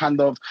and I'm kind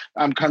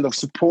of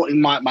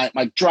supporting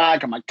my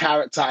drag and my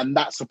character, and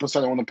that's the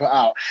persona I want to put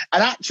out.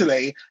 And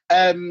actually,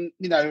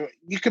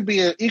 you can be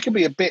a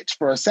bitch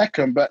for a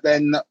second, but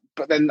then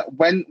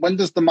when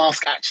does the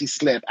mask actually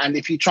slip? And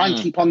if you try and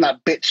keep on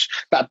that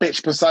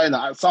bitch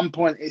persona, at some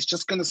point it's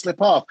just going to slip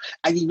off,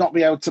 and you'll not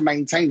be able to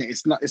maintain it.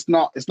 It's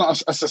not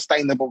a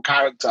sustainable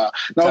character.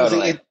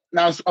 Totally.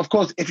 Now, of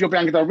course, if you're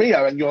Bianca Del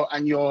Rio and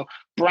your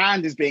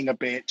brand is being a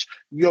bitch,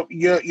 you're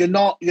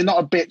not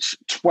a bitch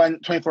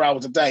 24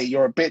 hours a day.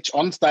 You're a bitch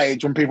on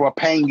stage when people are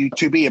paying you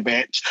to be a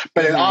bitch.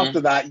 But then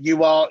after that,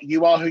 you are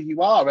who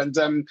you are.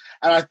 And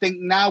I think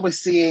now we're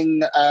seeing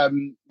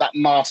that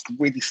mask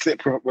really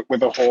slip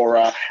with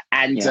Ahura,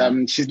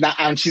 and she's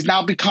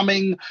now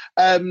becoming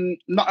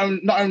not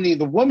only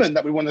the woman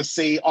that we want to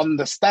see on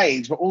the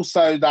stage, but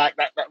also that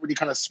really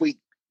kind of sweet,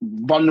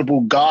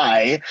 vulnerable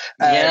guy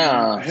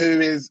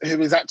who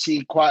is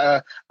actually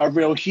quite a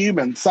real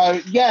human. So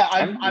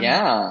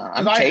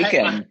I'm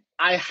taken.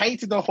 I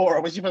hated the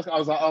horror when she first. I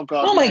was like, oh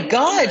god, oh my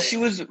god, she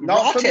was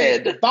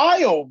rotted,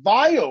 vile.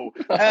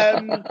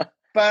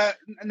 But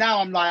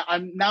now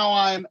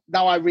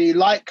I really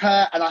like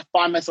her, and I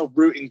find myself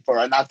rooting for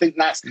her, and I think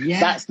that's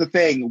the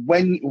thing.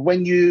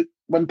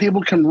 When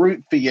people can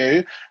root for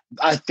you,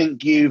 I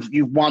think you've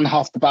won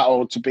half the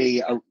battle to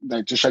be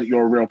to show that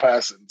you're a real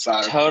person.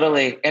 So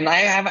totally. And I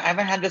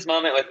haven't had this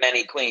moment with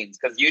many queens,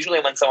 because usually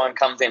when someone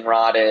comes in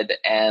rotted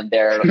and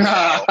they're,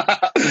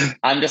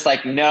 I'm just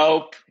like,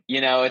 nope.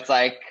 It's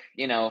like,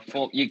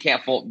 you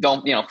can't fool.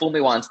 Don't fool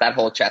me once. That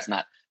whole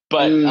chestnut.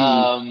 But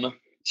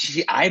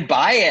I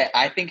buy it.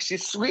 I think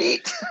she's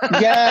sweet.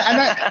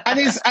 Yeah, and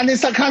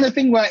it's that kind of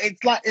thing where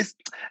it's like, it's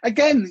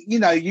again, you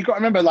got to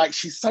remember, like,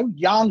 she's so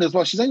young as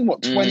well. She's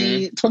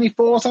only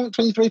 24 something,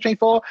 23,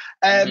 24,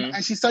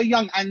 and she's so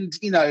young, and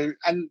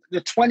and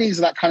the 20s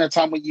are that kind of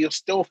time when you're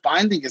still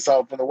finding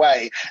yourself in a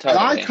way.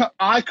 Totally. And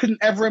I couldn't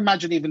ever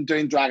imagine even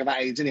doing drag at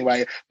that age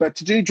anyway. But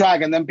to do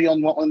drag and then be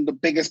on one of the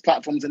biggest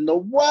platforms in the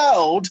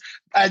world,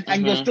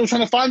 and you're still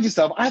trying to find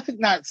yourself, I think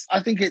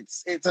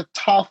it's a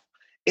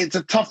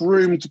tough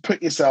room to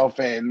put yourself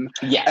in.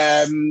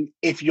 Yes.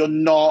 If you're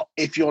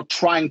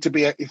trying to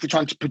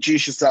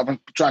produce yourself and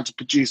trying to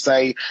produce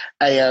a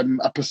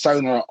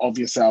persona of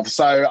yourself.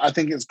 So I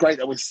think it's great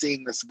that we're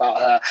seeing this about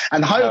her,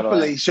 and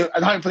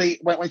hopefully,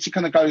 when she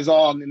kind of goes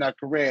on in her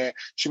career,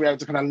 she'll be able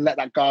to kind of let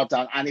that guard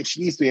down. And if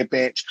she needs to be a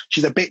bitch,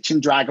 she's a bitch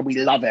in drag, and we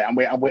love it, and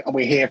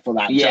we're here for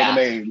that. Yeah. Do you know what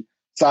I mean?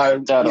 So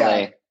totally.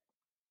 Yeah.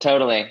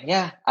 Totally.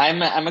 Yeah.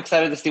 I'm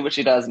excited to see what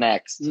she does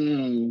next.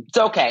 It's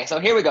okay. So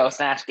here we go.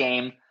 Snatch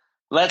game.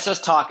 Let's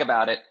just talk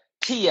about it.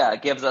 Tia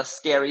gives us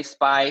Scary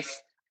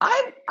Spice.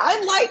 I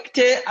liked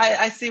it.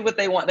 I see what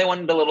they want. They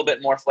wanted a little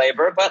bit more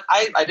flavor, but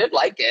I did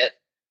like it.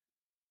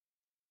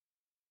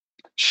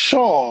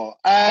 Sure.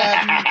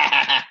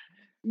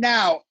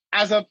 Now,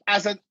 as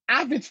an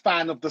avid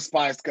fan of the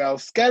Spice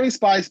Girls, Scary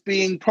Spice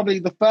being probably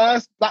the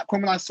first black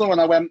woman I saw, and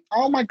I went,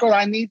 oh my God,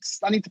 I need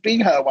to be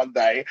her one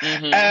day.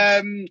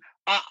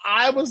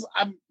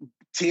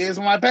 Tia's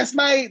one of my best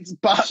mates,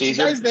 but she's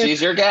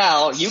your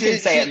gal. You can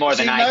say it more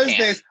than I can. She knows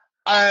this.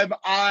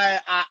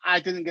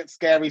 I didn't get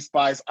Scary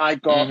Spice. I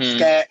got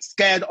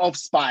scared of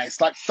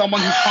Spice, like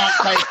someone who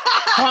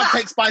can't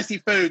take spicy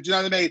food. Do you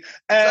know what I mean?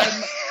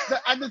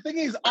 And the thing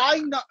is,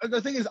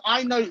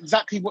 I know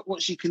exactly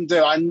what she can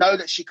do. I know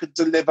that she could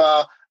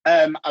deliver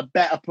a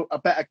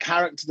better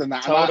character than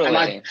that.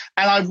 Totally.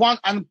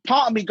 And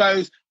part of me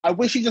goes, I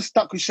wish he just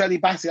stuck with Shirley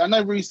Bassey. I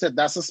know Rue said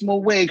that's a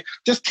small wig.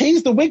 Just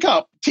tease the wig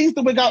up and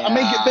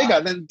make it bigger.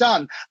 Then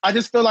done. I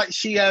just feel like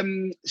she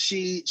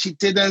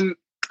didn't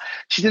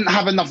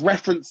have enough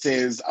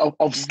references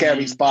of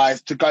Scary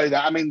Spice to go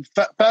there. I mean,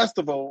 first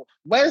of all,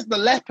 where's the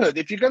leopard?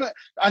 If you're gonna,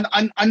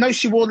 I know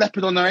she wore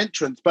leopard on her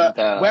entrance, but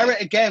wear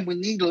it again. We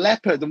need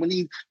leopard, and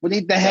we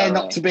need the hair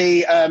not to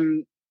be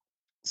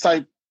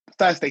so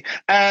thirsty.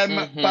 But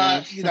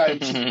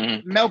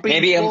Mel B,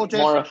 maybe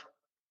gorgeous.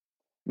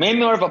 Maybe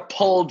more of a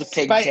pulled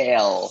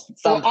pigtail.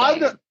 Well,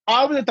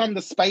 I would have done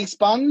the space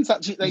buns.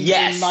 Actually,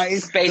 yes,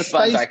 space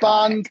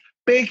buns.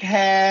 Big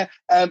hair,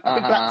 a big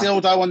black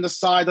dildo on the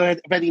side of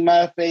Eddie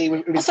Murphy.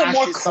 With some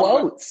more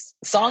quotes,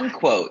 song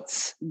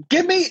quotes.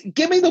 Give me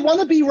the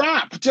wannabe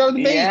rap. Do you know what I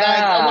mean? Yeah.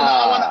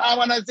 Like, I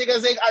want to zig a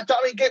zig.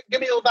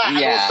 Give me all that.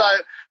 Yeah.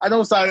 And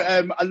also,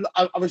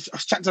 I was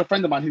chatting to a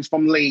friend of mine who's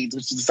from Leeds,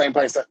 which is the same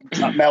place that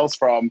Mel's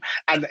from,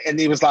 and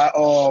he was like,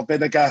 "Oh,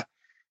 Vinegar,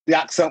 the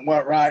accent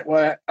weren't right."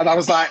 And I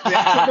was like, "The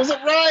accent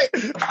wasn't right."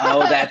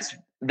 Oh,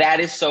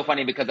 that is so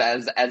funny,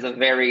 because as a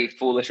very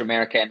foolish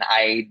American,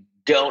 I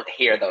don't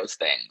hear those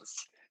things.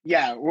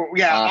 Yeah,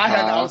 I heard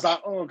that. I was like,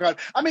 oh God.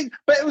 I mean,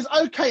 but it was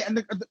okay.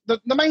 And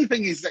the main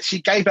thing is that she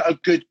gave it a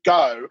good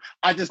go.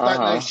 I just don't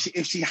know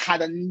if she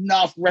had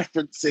enough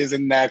references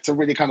in there to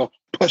really kind of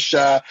push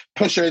her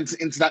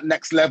into that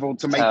next level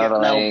to make it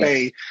Mel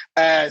B.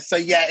 So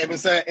yeah, it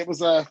was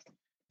not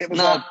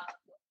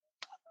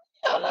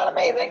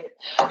amazing.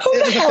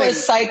 Who the hell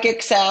is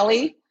Psychic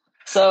Sally?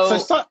 So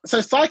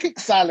Psychic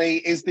Sally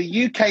is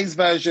the UK's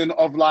version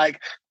of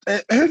like.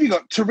 Who have you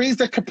got?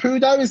 Teresa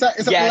Caputo? Is that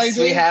the lady? Yes,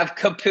 we have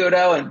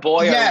Caputo, and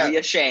boy, are we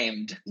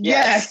ashamed.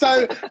 Yes.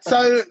 Yeah,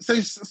 so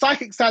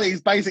Psychic Sally is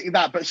basically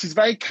that, but she's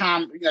very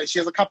calm. She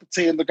has a cup of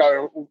tea in the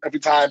go every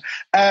time,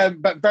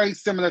 but very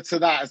similar to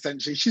that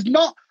essentially. She's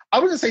not. I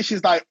wouldn't say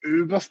she's like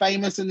uber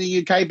famous in the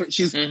UK, but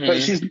she's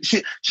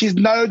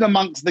known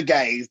amongst the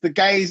gays. The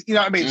gays, you know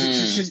what I mean?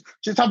 She's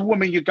the type of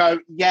woman you go,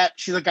 yeah,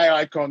 she's a gay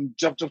icon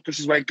just because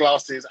she's wearing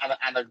glasses and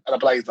a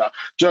blazer.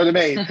 Do you know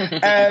what I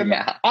mean?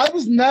 I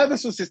was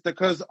nervous for Sister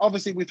because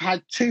obviously we've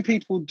had two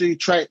people do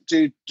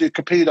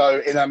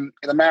Caputo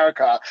in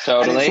America.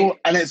 Totally.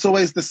 And it's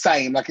always the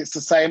same. Like it's the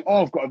same.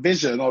 Oh, I've got a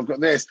vision. Or I've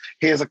got this.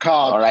 Here's a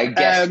card. Or I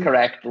guessed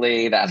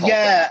correctly. That whole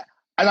thing.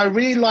 And I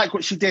really like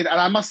what she did. And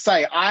I must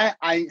say,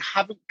 I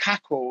haven't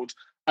cackled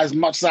as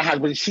much as I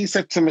had when she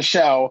said to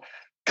Michelle,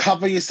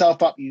 cover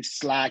yourself up, you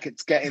slag.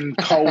 It's getting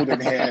cold in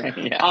here.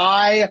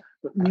 I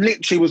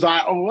literally was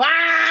like,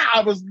 wow.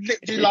 I was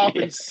literally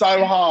laughing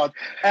so hard.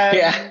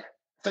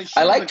 So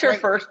I liked her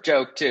first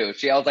joke too.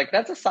 I was like,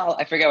 that's a solid,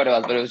 I forget what it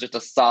was, but it was just a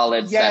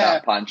solid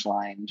setup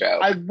punchline joke.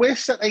 I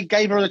wish that they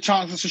gave her the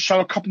chance to show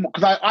a couple more,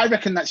 because I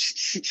reckon that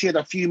she had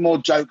a few more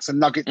jokes and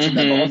nuggets in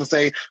there, but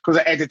obviously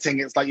because of editing,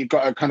 it's like you've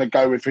got to kind of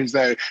go with who's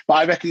there. But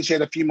I reckon she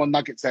had a few more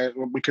nuggets there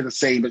we could have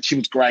seen, but she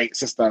was great,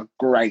 Sister,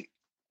 great.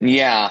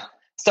 Yeah.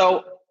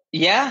 So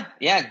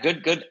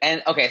good.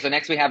 And okay, so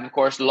next we have, of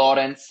course,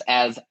 Lawrence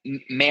as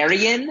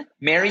Marion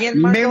Margolis?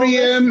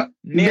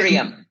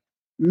 Miriam.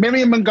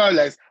 Miriam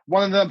Margolis,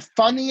 one of the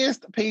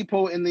funniest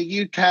people in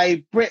the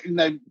UK,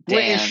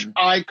 British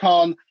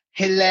icon,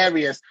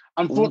 hilarious.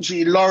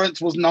 Unfortunately,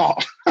 Lawrence was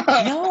not.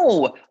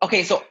 No.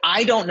 Okay, so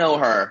I don't know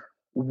her.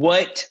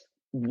 What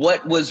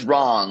was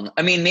wrong?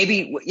 I mean,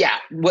 maybe,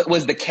 what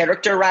was the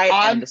character right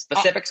and the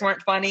specifics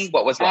weren't funny?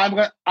 What was wrong?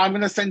 I'm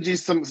gonna send you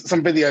some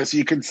videos so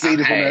you can see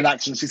this woman in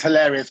action. She's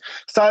hilarious.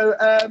 So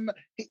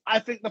I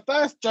think the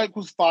first joke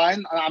was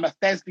fine. I'm a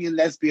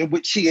lesbian,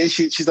 which she is.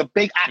 She's a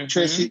big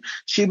actress. Mm-hmm.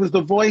 She was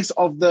the voice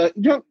of the.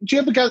 Do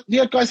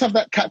you guys have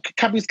that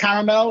Cadbury's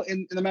Caramel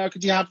in America?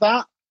 Do you have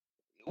that?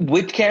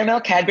 Whipped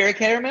caramel, Cadbury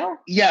caramel?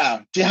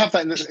 Yeah. Do you have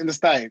that in the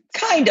States?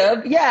 Kind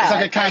of. Yeah. It's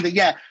like a candy.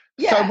 Yeah.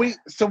 Yeah.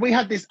 So we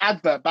had this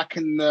advert back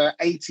in the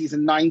 80s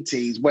and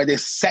 90s where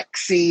this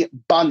sexy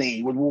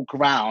bunny would walk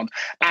around.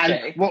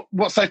 And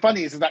what's so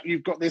funny is that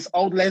you've got this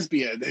old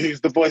lesbian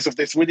who's the voice of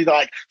this really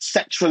like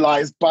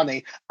sexualized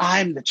bunny.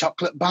 I'm the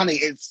chocolate bunny.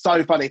 It's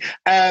so funny.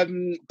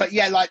 But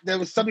yeah, like there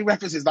was so many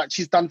references. Like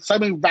she's done so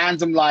many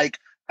random like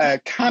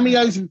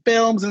cameos in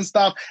films and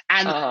stuff.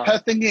 And her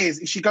thing is,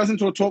 if she goes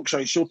into a talk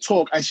show, she'll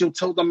talk and she'll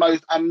tell the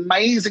most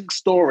amazing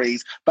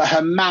stories, but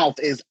her mouth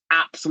is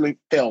absolute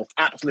filth,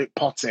 absolute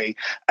potty.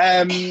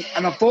 And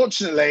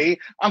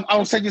unfortunately,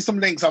 I'll send you some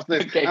links after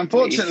this. Okay,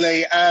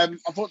 unfortunately,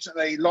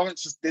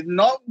 Lawrence just did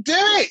not do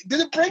it.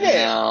 Didn't bring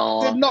it.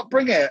 No. Did not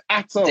bring it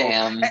at all.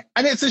 Damn.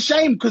 And it's a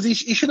shame because he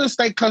should have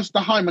stayed close to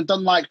home and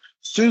done like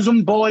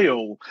Susan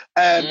Boyle.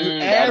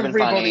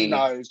 Everybody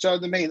knows. Do you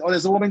know what I mean? Or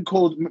there's a woman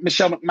called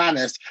Michelle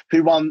McManus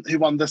who won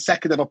the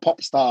second ever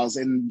Pop Stars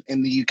in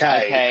the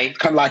UK. Okay.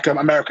 Kind of like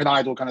American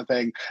Idol kind of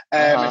thing.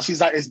 And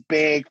she's like this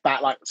big,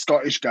 fat, like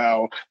Scottish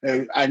girl.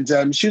 And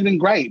she was been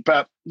great.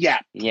 But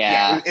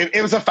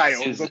it was a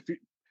fail.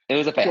 It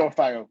was a fail. Pure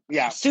fail.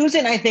 Yeah.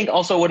 Susan, I think,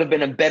 also would have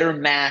been a better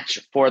match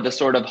for the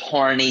sort of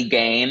horny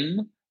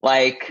game.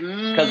 Like,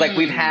 because like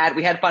we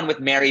had fun with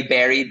Mary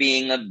Berry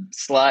being a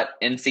slut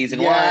in season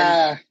 1.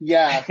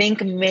 Yeah. I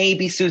think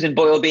maybe Susan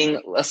Boyle being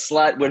a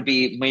slut would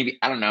be maybe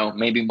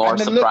more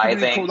surprising. Look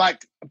really cool,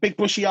 like big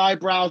bushy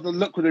eyebrows. The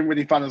look would have been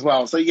really fun as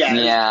well. So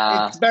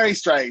it's very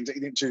strange that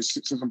you didn't choose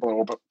Susan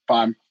Boyle, but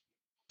fine.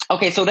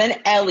 Okay, so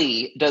then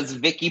Ellie does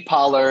Vicky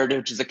Pollard,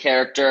 which is a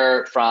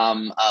character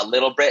from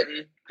Little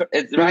Britain,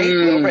 right?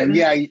 Little Britain?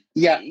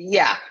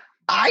 Yeah.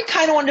 I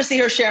kind of wanted to see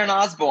her Sharon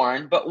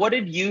Osbourne, but what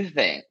did you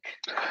think?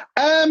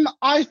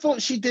 I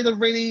thought she did a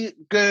really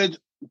good,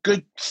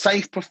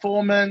 safe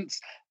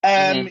performance.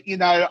 You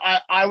know,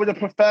 I would have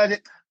preferred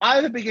it. I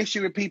have a big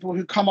issue with people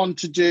who come on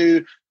to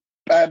do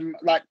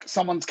like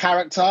someone's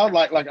character,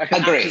 like an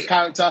actor's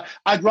character.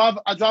 I'd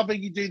rather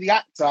you do the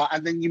actor,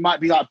 and then you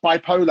might be like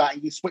bipolar,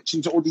 and you switch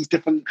into all these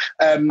different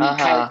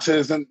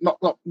characters, and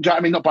not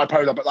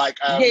bipolar, but like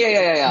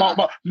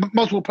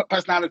multiple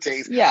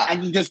personalities. Yeah,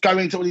 and you just go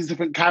into all these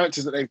different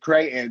characters that they've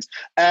created.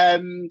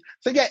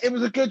 So yeah, it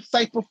was a good,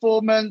 safe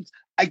performance.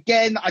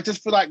 Again, I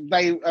just feel like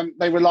they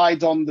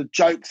relied on the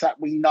jokes that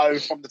we know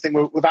from the thing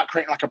without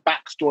creating like a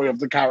backstory of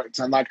the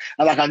character and like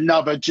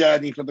another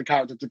journey for the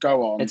character to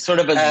go on. It's sort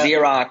of a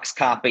Xerox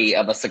copy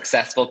of a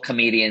successful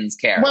comedian's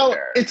character. Well,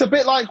 it's a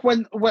bit like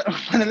when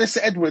Alyssa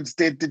Edwards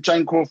did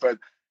Jane Crawford.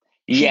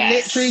 She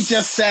literally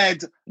just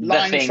said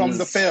lines from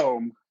the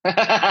film.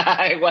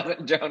 It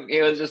wasn't Joan.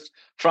 It was just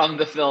from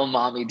the film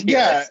Mommy Dearest.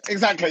 Yeah,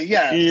 exactly.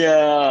 Yeah.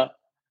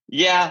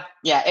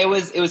 It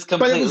was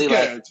completely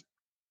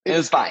it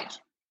was fine.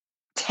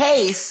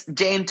 Tace,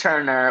 Jane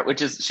Turner,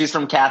 she's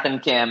from Kath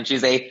and Kim.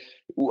 She's a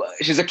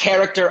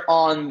character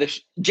on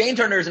Jane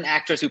Turner is an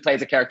actress who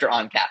plays a character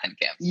on Kath and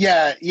Kim.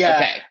 Yeah.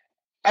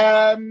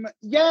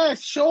 Okay.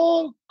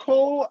 Sure,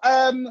 cool.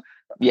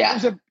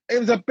 It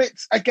was a bit.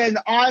 Again,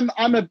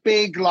 I'm a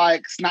big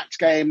like Snatch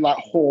Game like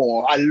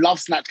whore. I love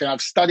Snatch Game.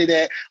 I've studied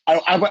it.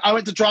 I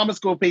went to drama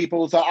school,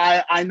 people, so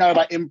I know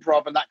about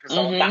improv and that kind of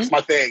stuff. That's my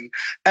thing.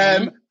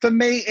 For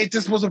me, it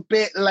just was a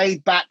bit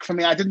laid back for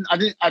me. I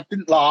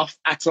didn't laugh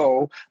at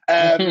all.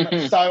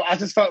 So I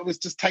just felt it was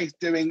just Tace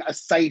doing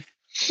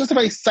just a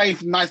very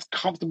safe, nice,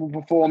 comfortable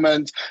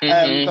performance.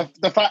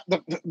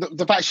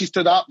 The fact she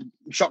stood up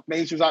shocked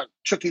me. She was like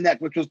chucky neck,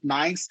 which was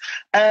nice.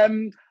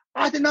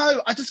 I don't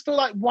know. I just feel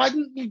like, why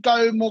didn't you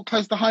go more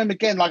close to home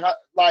again? I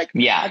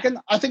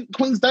think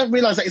queens don't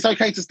realise that it's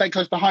okay to stay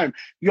close to home.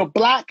 You're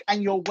black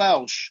and you're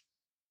Welsh.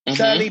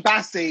 Shirley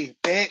Bassey,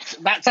 bitch.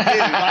 That's you.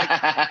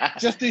 Like,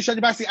 just do Shirley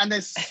Bassey. And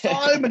there's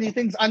so many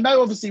things. I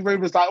know, obviously, Rue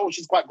was like, oh,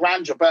 she's quite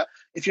grandeur, but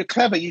if you're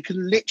clever, you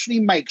can literally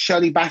make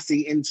Shirley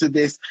Bassey into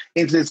this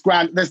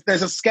grand.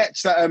 There's a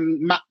sketch that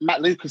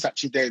Matt Lucas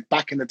actually did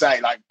back in the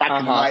day, like back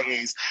in the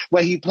 90s,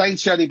 where he played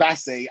Shirley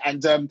Bassey,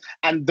 and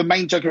the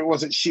main joke of it was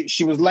that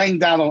she was laying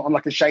down on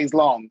like a chaise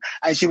longue,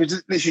 and she would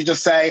just literally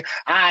just say,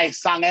 "I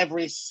sang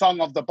every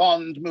song of the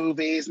Bond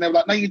movies," and they were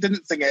like, "No, you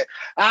didn't sing it."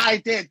 "I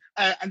did."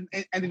 And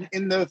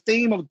in the the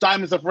theme of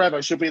Diamonds Are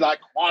Forever should be like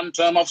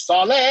Quantum of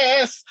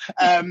Solace,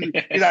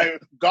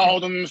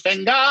 Golden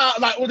Finger,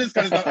 like all this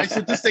kind of stuff. I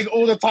should just sing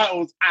all the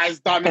titles as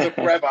Diamonds Are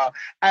Forever.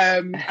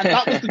 And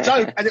that was the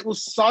joke. And it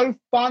was so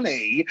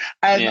funny.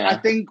 And I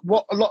think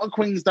what a lot of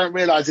queens don't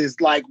realize is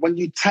like when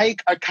you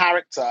take a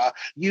character,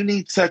 you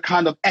need to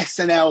kind of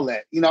SNL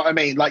it. You know what I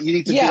mean? Like you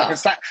need to do like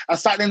a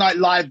Saturday Night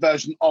Live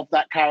version of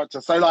that character.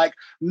 So like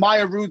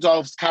Maya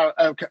Rudolph's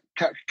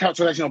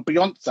characterization of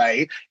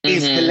Beyonce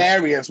is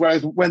hilarious.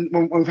 Whereas when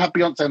we've had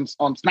Beyonce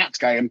on Snatch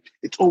Game,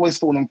 it's always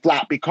fallen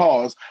flat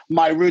because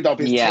Maya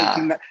Rudolph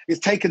is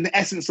taking the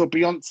essence of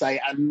Beyonce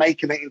and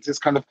making it into this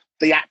kind of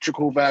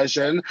theatrical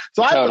version.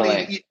 So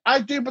I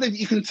do believe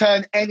you can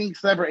turn any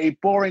celebrity,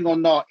 boring or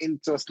not,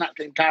 into a Snatch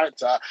Game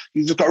character.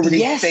 You just got to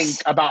really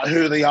think about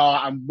who they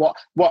are and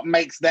what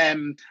makes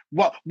them,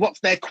 what's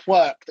their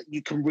quirk that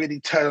you can really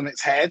turn on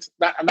its head.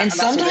 And that's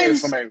what it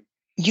is for me.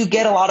 You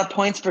get a lot of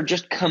points for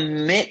just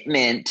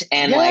commitment.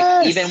 And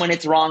like, even when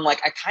it's wrong,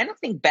 like I kind of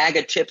think Bag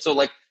of Chips, so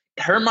like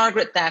her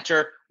Margaret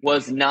Thatcher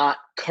was not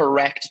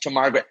correct to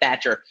Margaret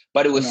Thatcher,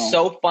 but it was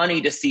so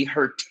funny to see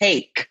her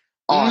take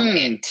on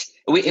it.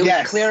 It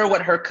was clear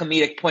what her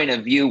comedic point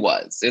of view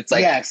was. It's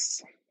like,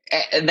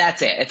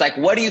 that's it. It's like,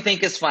 what do you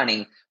think is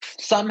funny?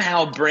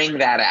 Somehow bring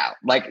that out.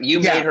 Like you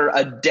made her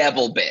a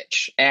devil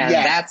bitch, and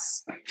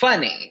that's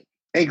funny.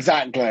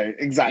 Exactly.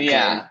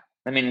 Yeah.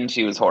 I mean,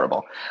 she was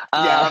horrible.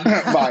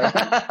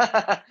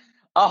 Ahura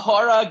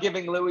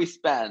giving Louis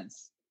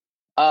Spence.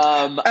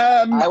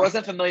 I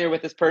wasn't familiar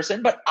with this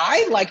person, but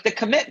I like the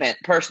commitment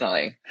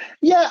personally.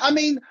 Yeah, I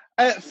mean,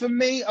 for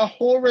me,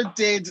 Ahura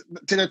did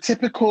a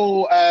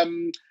typical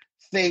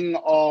thing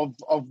of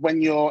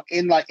when you're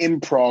in like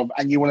improv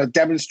and you want to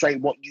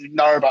demonstrate what you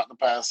know about the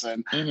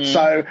person.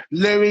 So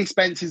Louis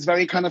Spence is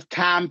very kind of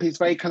camp. He's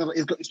very kind of,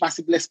 he's got this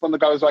massive lisp on the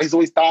go as well. He's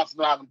always dancing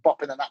around and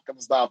bopping and that kind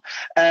of stuff.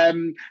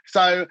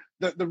 So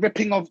the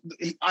ripping of,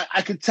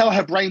 I could tell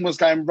her brain was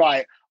going,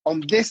 right,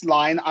 on this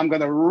line, I'm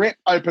going to rip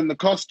open the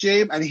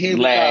costume and here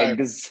we go.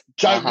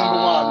 Joke number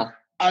one.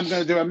 I'm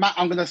going to do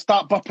I'm going to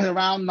start bopping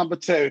around number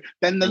two.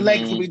 Then the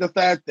legs will be the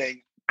third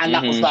thing. And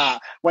that was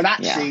that. When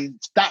actually,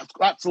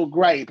 that's all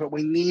great, but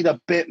we need a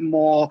bit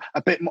more.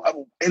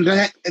 In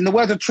the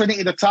words of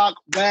Trinity the Tuck,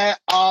 where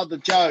are the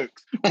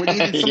jokes? We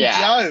needed some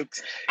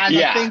jokes. And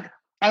I think,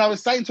 and I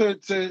was saying to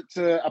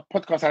a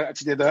podcast I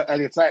actually did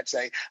earlier today,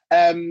 actually,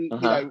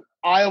 I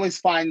always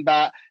find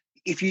that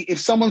if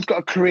someone's got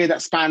a career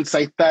that spans,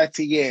 say,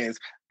 30 years,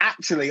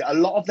 actually, a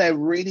lot of their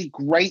really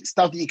great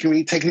stuff that you can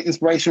really take an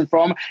inspiration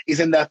from is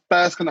in their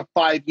first kind of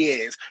 5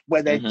 years,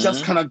 where they're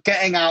just kind of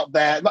getting out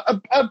there,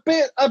 a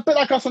bit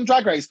like us on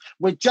Drag Race.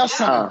 We're just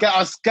trying to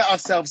get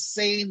ourselves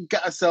seen,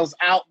 get ourselves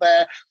out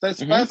there.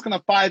 Those first kind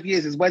of 5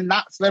 years is when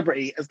that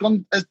celebrity has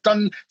done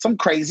some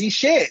crazy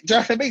shit. Do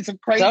you know what I mean? Some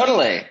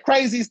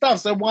crazy stuff.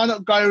 So why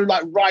not go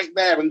like right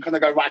there and kind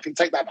of go, right, I can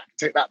take that back,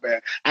 take that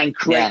bit, and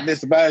create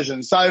this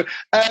version. So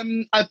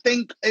I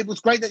think it was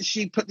great that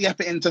she put the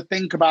effort in to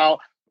think about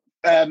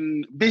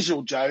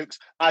visual jokes.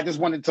 I just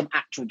wanted some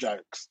actual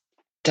jokes.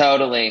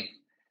 Totally.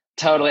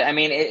 I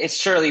mean, it's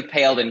surely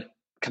paled in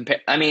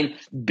compare. I mean,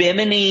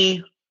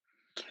 Bimini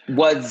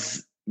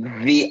was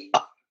the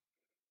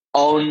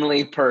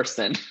only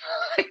person,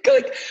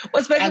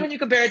 especially when you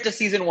compare it to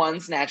season 1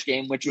 Snatch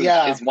Game, which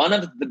is one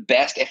of the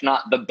best, if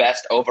not the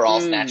best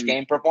overall Snatch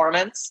Game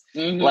performance.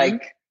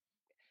 Like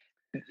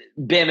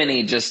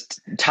Bimini just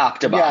top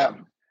to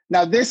bottom.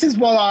 Now, this is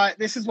what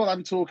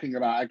I'm talking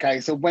about. Okay,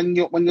 so when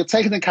you're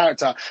taking a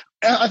character,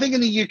 I think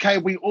in the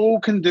UK we all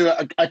can do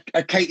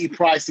a Katie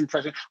Price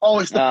impression. Oh,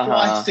 it's the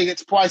pricing,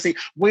 it's pricing.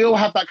 We all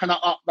have that kind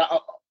of that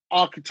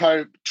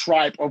archetype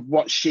tribe of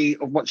what she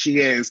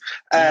is,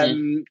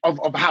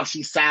 of how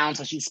she sounds,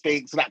 how she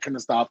speaks, that kind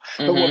of stuff.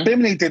 But what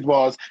Bimini did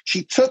was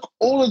she took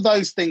all of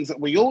those things that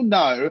we all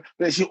know,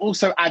 but she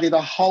also added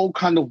a whole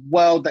kind of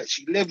world that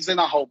she lives in,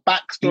 a whole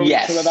backstory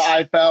to her that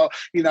I felt,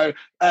 the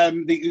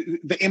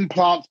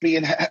implants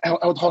being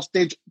held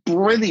hostage,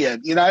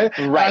 brilliant,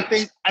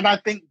 Right. I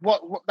think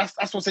what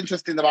that's what's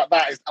interesting about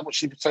that is, and what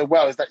she did so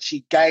well, is that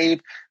she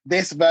gave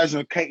this version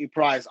of Katie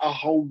Price a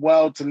whole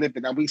world to live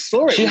in, and we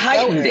saw it. She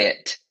heightened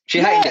it.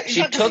 She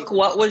took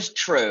what was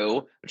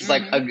true, which is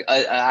like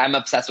I'm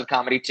obsessed with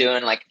comedy too,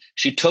 and like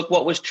she took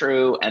what was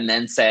true and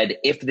then said,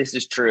 if this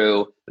is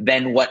true,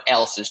 then what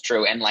else is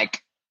true, and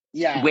like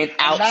went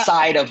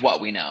outside of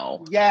what we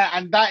know. Yeah,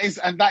 and that is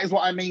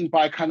what I mean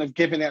by kind of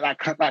giving it that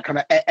kind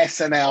of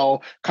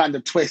SNL kind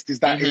of twist. Is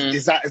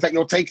that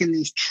you're taking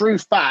these true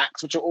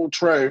facts, which are all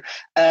true,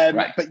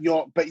 but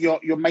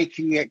you're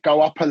making it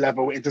go up a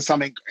level into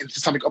something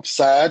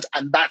absurd,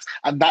 and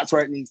that's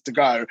where it needs to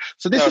go.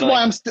 So this is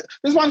why I'm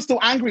still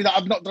angry that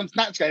I've not done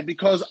Snatch Game,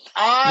 because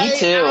me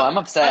too. I'm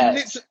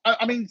upset.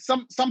 I mean,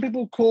 some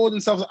people call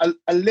themselves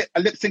a lip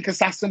sync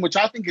assassin, which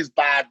I think is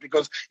bad,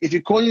 because if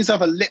you call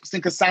yourself a lip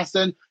sync assassin,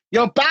 assassin.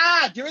 You're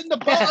bad. You're in the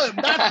bottom.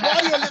 That's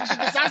why you're lip sync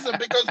assassin,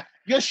 because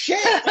you're shit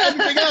for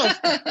everything else.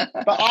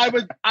 But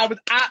I would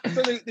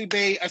absolutely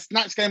be a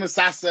Snatch Game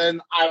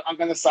assassin. I'm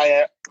going to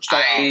say it.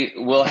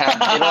 It'll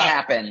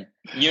happen.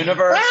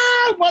 Universe.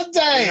 One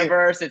day.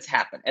 Universe, it's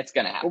happened. It's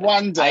going to happen.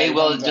 One day.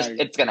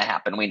 It's going to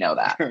happen. We know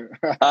that.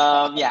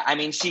 Yeah, I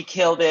mean, she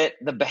killed it.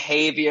 The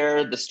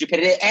behavior, the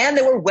stupidity, and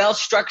there were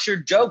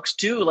well-structured jokes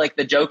too. Like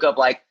the joke of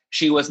like,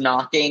 she was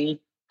knocking,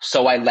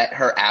 so I let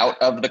her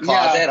out of the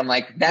closet. Yeah, I'm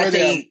like, that's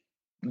a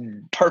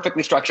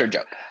perfectly structured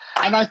joke.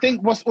 And I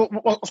think what's great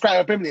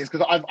about Bimini is,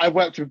 because I've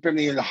worked with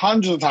Bimini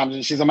hundreds of times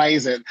and she's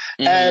amazing,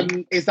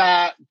 is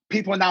that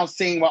people are now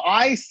seeing what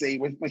I see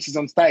when she's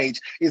on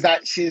stage, is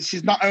that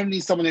she's not only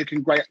someone who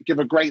can give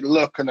a great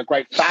look and a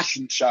great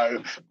fashion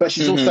show, but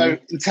she's also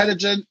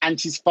intelligent and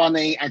she's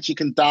funny and she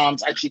can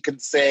dance and she can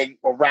sing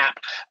or rap,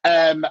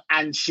 and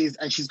she's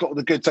got all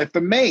the good. So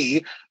for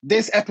me,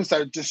 this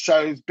episode just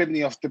shows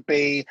Bimini off to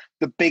be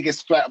the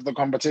biggest threat of the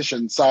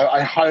competition. So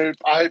I hope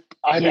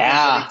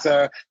it's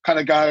to kind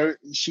of go.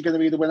 She's going to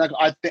be the winner.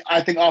 I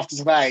think after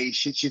today,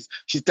 she's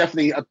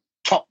definitely a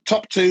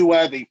top two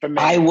worthy for me.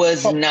 I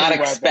was not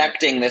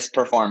expecting this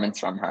performance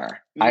from her.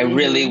 I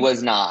really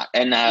was not.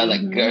 And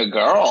like,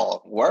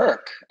 girl,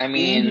 work. I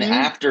mean,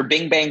 after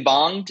Bing Bang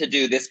Bong to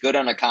do this good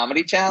on a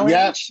comedy challenge.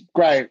 Yeah,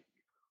 great.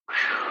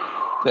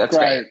 That's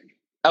great.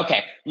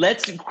 Okay,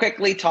 let's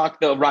quickly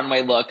talk the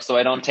runway look so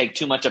I don't take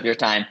too much of your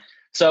time.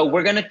 So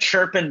we're going to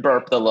chirp and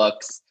burp the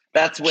looks.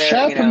 That's where,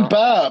 chirp and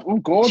burp. Oh,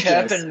 gorgeous.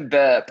 Chirp and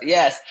burp.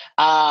 Yes.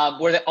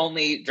 We're the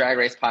only Drag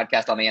Race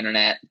podcast on the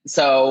internet.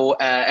 So,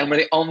 and we're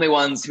the only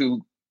ones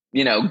who,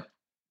 rate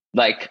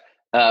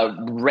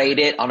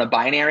it on a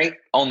binary.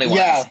 Only ones.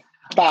 Yeah.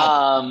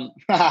 Bad.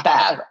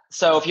 Bad.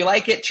 So if you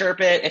like it,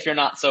 chirp it. If you're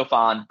not so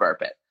fond,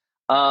 burp it.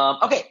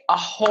 Okay.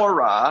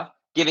 Ahura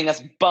giving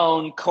us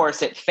bone,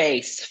 corset,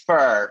 face,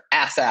 fur,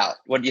 ass out.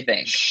 What do you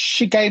think?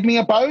 She gave me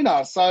a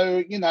boner,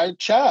 so,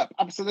 chirp,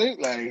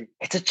 absolutely.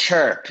 It's a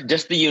chirp.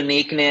 Just the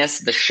uniqueness,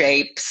 the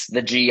shapes,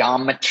 the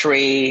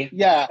geometry.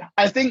 Yeah,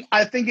 I think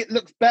it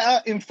looks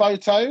better in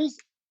photos.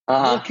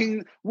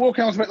 Walking,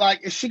 I was a bit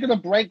like, is she going to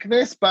break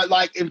this? But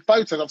like in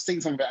photos, I've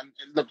seen some of it and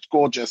it looks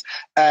gorgeous.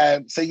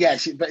 So yeah,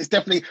 but it's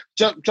definitely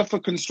just for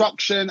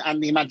construction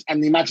and the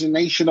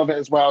imagination of it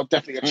as well.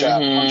 Definitely a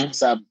chirp,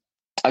 100%.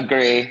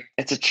 Agree.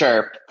 It's a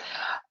chirp.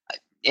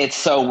 It's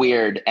so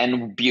weird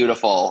and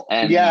beautiful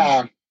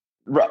and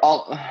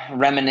all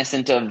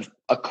reminiscent of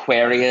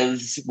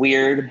Aquaria's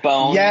weird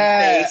bone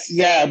face.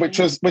 Yeah, which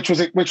was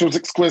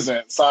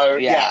exquisite. So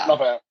yeah,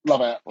 love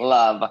it.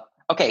 Love.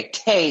 Okay,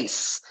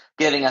 Tace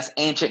giving us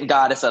ancient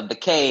goddess of the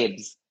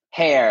caves,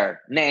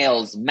 hair,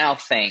 nails,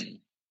 mouth thing.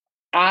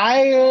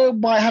 I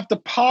might have to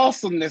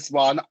pass on this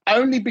one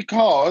only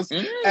because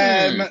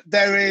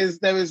there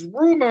is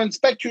rumor and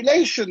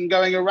speculation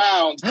going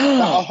around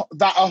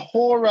that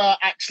Ahura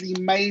actually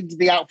made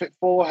the outfit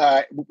for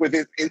her with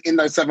it in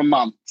those 7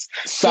 months.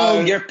 So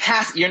you're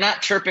You're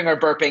not chirping or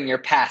burping. You're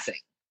passing.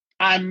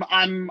 I'm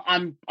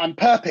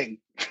perping.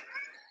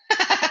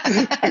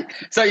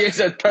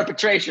 So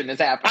perpetration is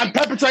happening. I'm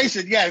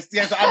perpetration. Yes.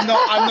 I'm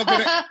not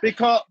gonna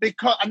because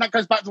and that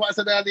goes back to what I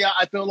said earlier.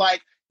 I feel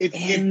like. If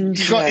you've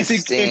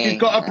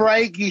got a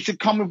break, you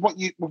should come with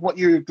what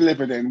you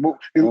delivered in.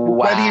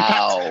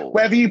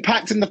 Whether you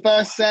packed in the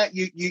first set,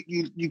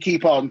 you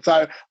keep on.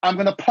 So I'm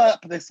going to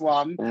perp this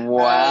one.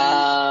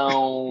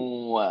 Wow,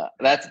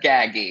 that's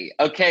gaggy.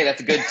 Okay,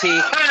 that's a good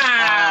tea.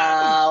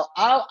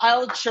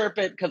 I'll chirp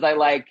it because I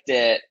liked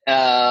it.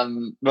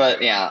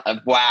 But yeah,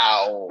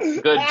 wow,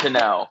 good to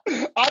know.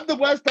 I'm the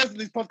worst person in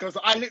this podcast.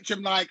 I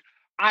literally am like.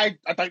 I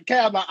don't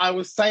care. I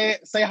will say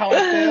how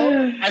I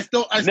feel. I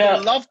still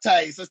love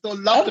Taste. I still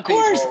love the people.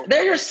 Of course,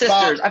 they're your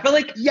sisters. But, I feel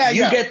like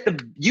you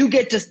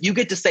get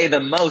to say the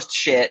most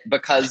shit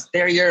because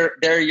they're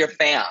your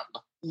fam.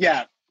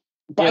 Yeah,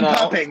 but I'm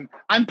perping.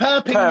 I'm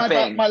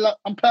perping.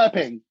 I'm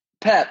perping.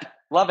 Pep,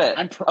 love it.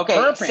 Okay,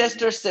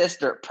 perping.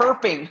 sister,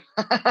 perping.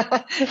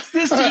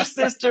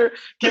 sister,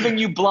 giving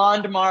you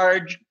blonde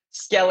Marge,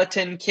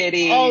 skeleton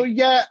Kitty. Oh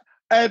yeah.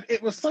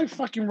 It was so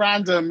fucking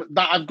random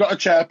that I've got to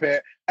chirp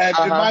it. It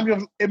reminds me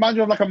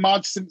of like a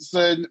Marge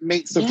Simpson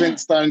meets the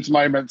Flintstones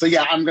moment. So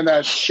yeah, I'm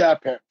gonna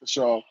chirp it for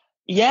sure.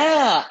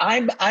 Yeah,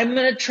 I'm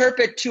gonna chirp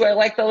it too. I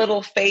like the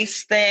little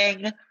face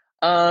thing.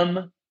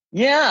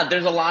 Yeah,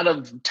 there's a lot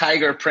of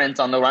tiger prints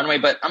on the runway,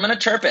 but I'm gonna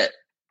chirp it.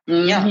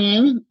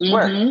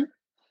 Work.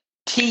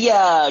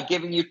 Tia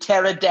giving you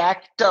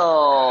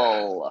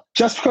pterodactyl.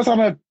 Just because I'm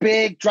a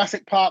big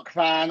Jurassic Park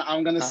fan,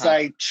 I'm gonna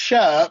say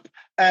chirp.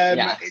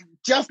 It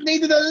just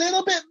needed a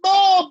little bit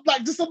more,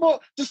 like just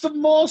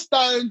some more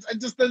stones, and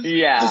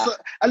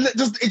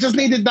it just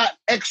needed that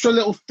extra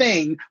little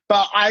thing.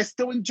 But I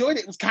still enjoyed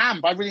it. It was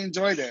camp. I really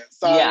enjoyed it.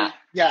 So I'm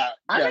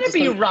gonna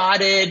be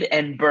rotted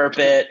and burp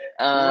it.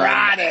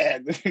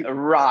 Rotted.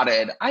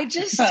 I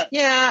just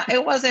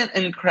it wasn't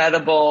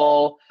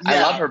incredible. Yeah.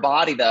 I love her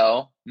body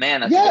though.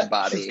 Man, that's a good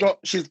body.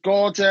 She's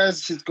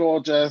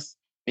gorgeous.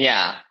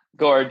 Yeah,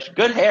 gorge.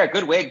 Good hair,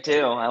 good wig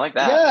too. I like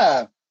that.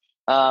 Yeah.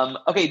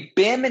 Okay,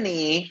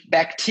 Bimini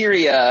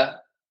Bacteria.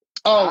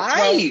 Oh,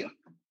 I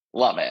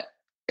love it.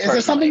 Is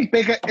there something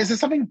bigger? Is there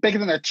something bigger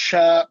than a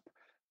chirp?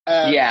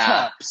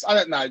 Chirps. I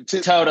don't know.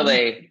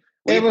 Totally.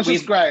 It was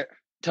just great.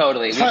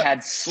 Totally. We've had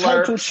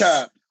slurps. Total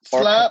chirp.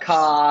 Or Slurps.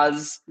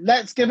 caws.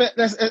 Let's give it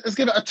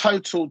a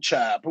total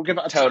chirp. We'll give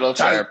it a total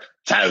chirp.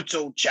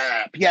 Total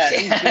chirp.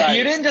 Yeah.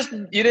 You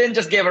didn't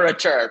just give her a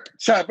chirp.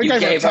 Chirp. We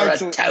gave her a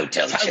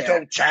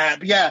total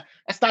chirp. Yeah.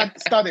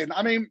 Stunning.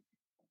 I mean,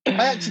 I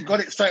actually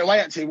got it straight away.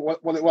 Actually,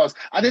 what it was,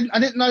 I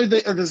didn't know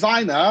the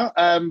designer,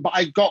 but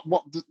I got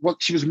what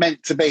she was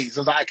meant to be. So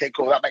I was like, okay,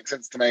 cool, that makes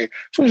sense to me.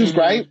 Which was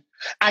great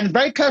and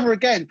very clever.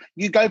 Again,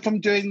 you go from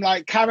doing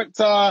like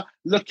character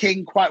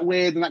looking quite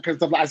weird and that kind of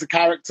stuff like, as a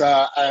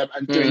character,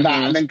 and doing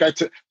that, and then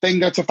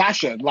go to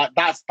fashion. Like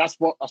that's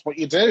what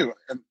you do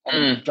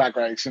on Drag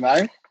Race, you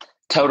know.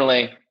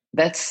 Totally.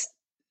 That's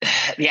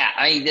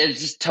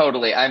it's just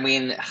totally. I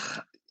mean.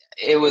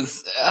 It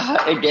was.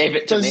 It gave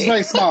it to me. It's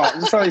very smart.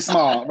 It's very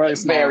smart. Very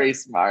smart. Very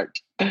smart.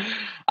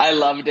 I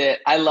loved it.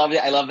 I loved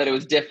that it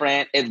was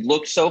different. It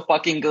looked so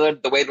fucking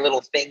good. The way the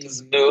little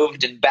things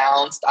moved and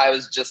bounced. I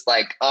was just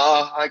like,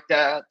 oh, like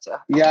that.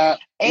 Yeah.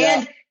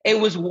 And it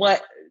was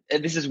what.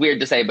 This is weird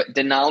to say, but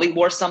Denali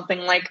wore something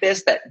like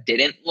this that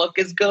didn't look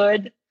as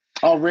good.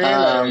 Oh,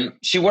 really?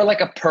 She wore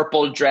like a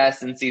purple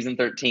dress in season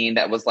 13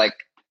 that was like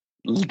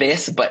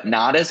this, but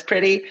not as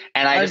pretty.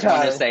 And I just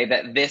want to say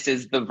that this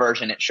is the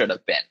version it should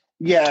have been.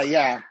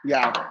 Yeah.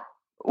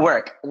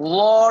 Work.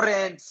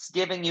 Lawrence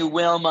giving you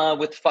Wilma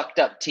with fucked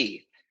up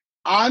teeth.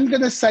 I'm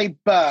gonna say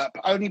burp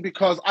only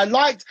because I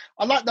liked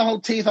the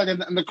whole teeth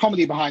and the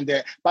comedy behind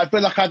it, but I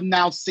feel like I've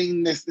now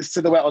seen this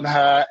silhouette on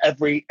her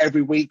every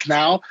week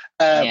now,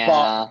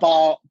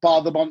 bar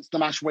the Monster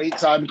Mash week.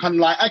 So I'm kind of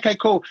like, okay,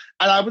 cool,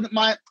 and I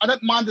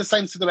don't mind the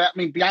same silhouette. I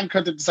mean,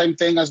 Bianca did the same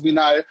thing, as we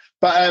know,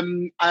 but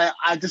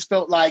I just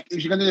felt like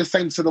if you're gonna do the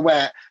same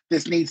silhouette,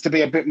 this needs to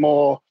be a bit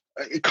more.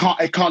 It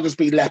can't just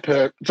be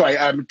tiger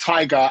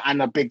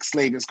and a big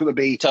sleeve. It's going to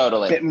be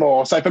totally a bit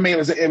more. So for me, it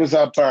was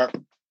a burp.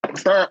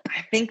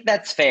 I think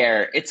that's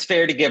fair. It's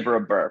fair to give her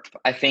a burp.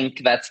 I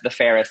think that's the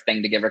fairest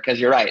thing to give her because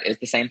you're right. It's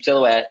the same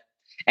silhouette.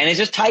 And it's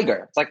just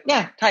tiger. It's like,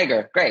 yeah,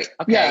 tiger. Great.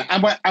 Okay.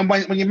 Yeah, and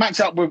when you match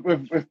up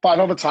with 5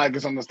 other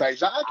tigers on the stage,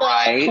 like,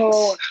 okay,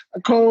 right.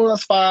 Cool,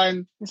 that's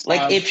fine.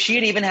 Like if she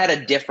had even had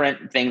a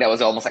different thing that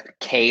was almost like a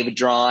cave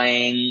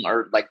drawing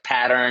or like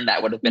pattern,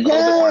 that would have been a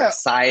little bit more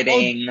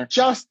exciting. Or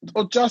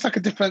just like a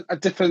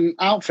different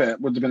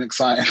outfit would have been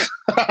exciting.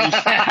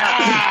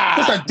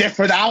 Just a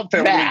different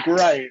outfit would be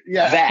great.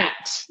 Yeah.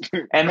 That.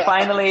 And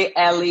finally,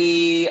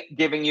 Ellie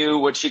giving you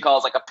what she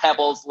calls like a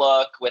Pebbles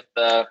look with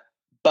the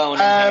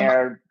bone and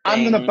hair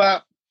thing. I'm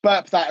gonna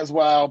burp that as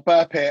well.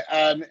 Burp it.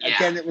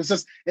 Again, it was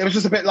just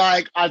a bit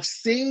like I've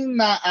seen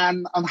that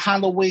on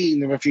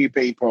Halloween with a few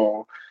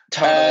people.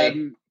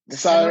 Totally.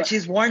 So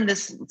she's worn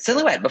this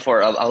silhouette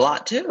before a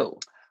lot too.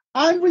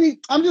 I'm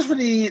just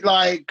really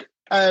like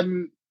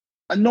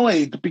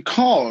annoyed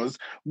because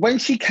when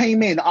she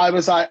came in, I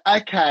was like,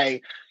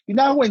 okay. You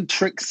know when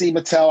Trixie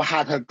Mattel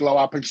had her glow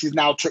up and she's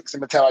now Trixie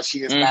Mattel as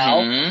she is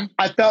now?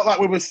 I felt like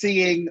we were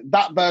seeing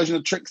that version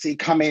of Trixie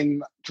come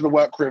in to the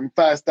workroom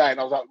first day, and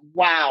I was like,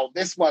 wow,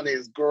 this one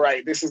is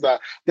great. This is a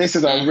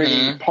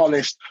really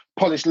polished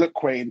look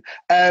queen.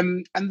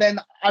 And then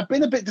I've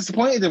been a bit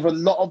disappointed with a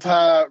lot of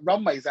her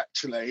runways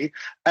actually.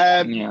 So,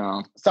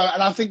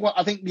 and I think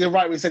you're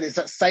right. We said it's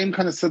that same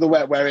kind of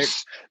silhouette where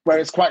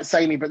it's quite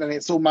samey, but then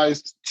it's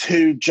almost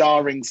too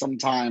jarring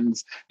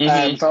sometimes.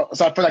 So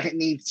I feel like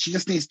she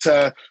just needs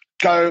to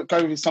go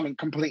with something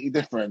completely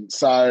different.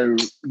 So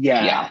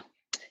yeah.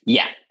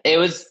 It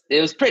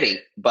was pretty,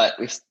 but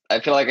I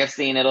feel like I've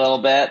seen it a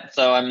little bit,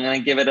 so I'm gonna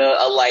give it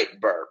a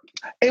light burp.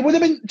 It would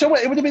have been.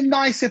 It would have been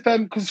nice if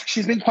because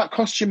she's been quite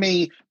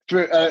costumey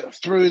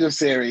through the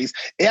series.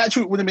 It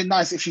actually would have been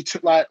nice if she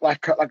took like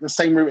the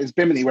same route as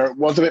Bimini, where it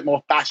was a bit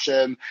more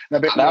fashion and a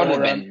bit more. Would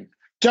have been.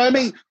 Do you know what I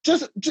mean?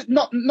 Just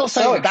not saying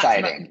so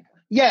exciting.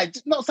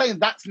 Not saying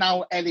that's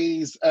now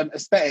Ellie's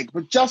aesthetic,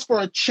 but just for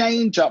a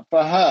change up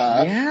for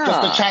her,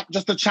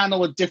 just to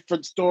channel a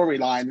different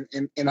storyline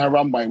in her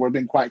runway would have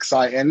been quite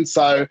exciting.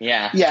 So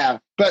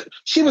but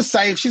she was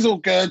safe. She's all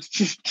good.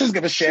 She doesn't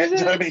give a shit. Do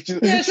you know what I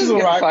mean? She's all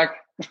right.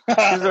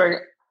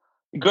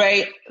 She's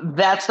great.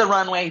 That's the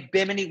runway.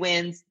 Bimini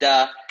wins.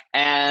 Duh.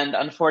 And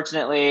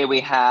unfortunately,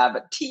 we have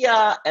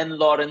Tia and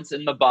Lawrence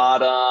in the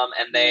bottom,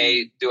 and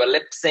they do a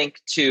lip sync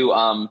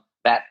to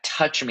that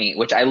Touch Me,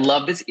 which I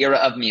love this era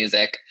of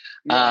music.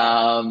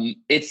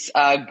 It's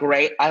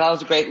great. I thought it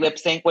was a great lip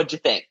sync. What'd you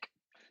think?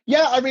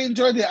 Yeah, I really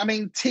enjoyed it. I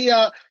mean,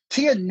 Tia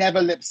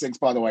never lip syncs,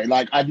 by the way.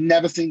 Like I've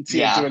never seen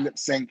Tia do a lip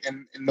sync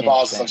in the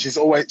bars. So she's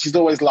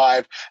always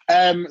live.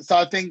 So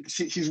I think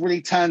she's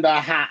really turned her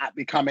hat at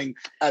becoming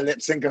a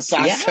lip sync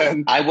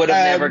assassin. I would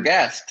have never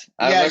guessed.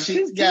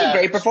 She's a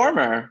great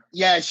performer.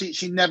 Yeah,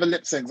 she never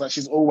lip syncs. Like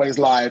she's always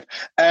live.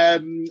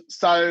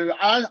 So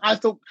I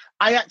thought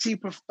I actually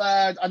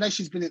preferred. I know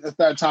she's been it the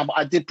third time, but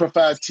I did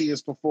prefer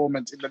Tia's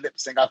performance in the lip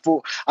sync. I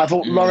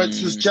thought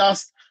Lawrence was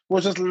just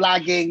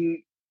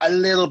lagging a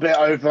little bit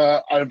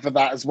over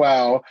that as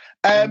well.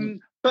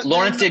 But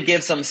Lawrence did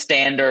give some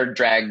standard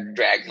drag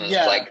moves,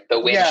 Yeah, like the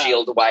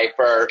windshield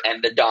wiper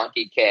and the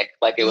donkey kick.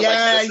 Like it was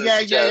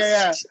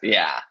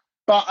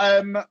But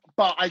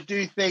I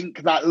do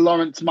think that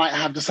Lawrence might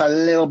have just a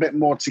little bit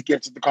more to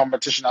give to the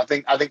competition. I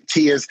think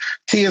Tia's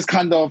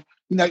kind of,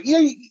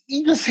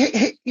 you just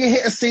hit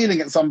a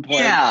ceiling at some point.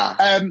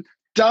 Yeah.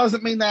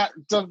 Doesn't mean that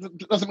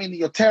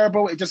you're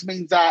terrible. It just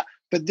means that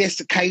for this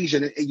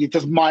occasion, you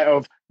just might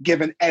have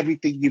given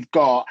everything you've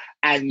got,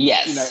 and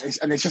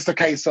it's just a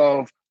case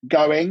of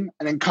going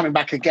and then coming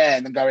back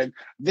again and going,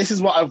 this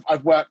is what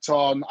I've worked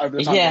on over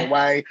the time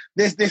away.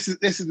 This is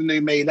the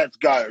new me. Let's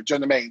go. Do you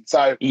know what I mean?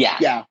 So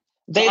yeah.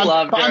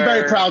 Loved her. I'm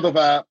very proud of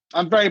her.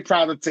 I'm very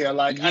proud of Tia.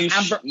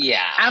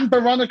 And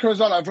Veronica as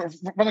well.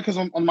 Veronica's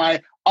on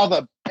my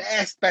other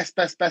best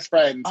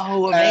friends.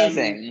 Oh,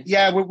 amazing!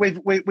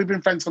 We've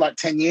been friends for like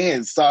 10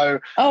 years. So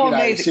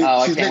amazing!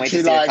 I can't wait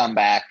to see her come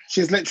back.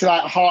 She's literally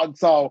like heart and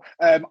soul.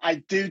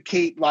 I do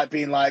keep like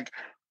being like,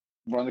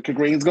 Veronica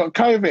Green's got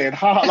COVID.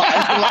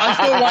 I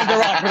still wind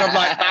her up, and I'm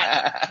like,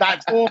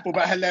 that's awful,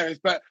 but hilarious.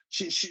 But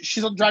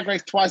she's on Drag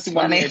Race twice in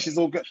 1 year. She's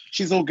all good.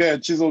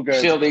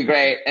 She'll be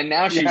great. And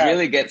now she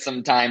really gets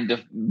some time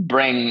to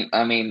bring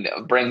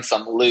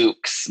some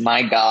looks.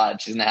 My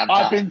God, she's gonna have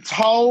time.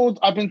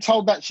 I've been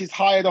told that she's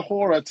hired a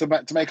horror to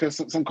make her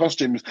some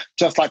costumes,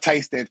 just like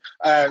Tasted.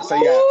 That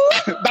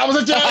was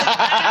a joke.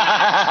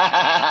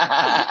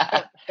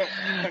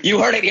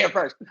 You heard it here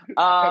first.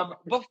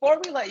 Before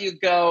we let you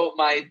go,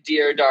 my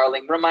dear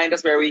darling, remind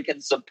us where we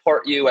can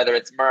support you, whether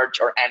it's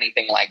merch or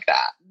anything like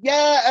that.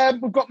 Yeah,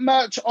 we've got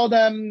merch on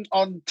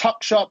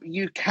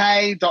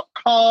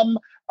tuckshopuk.com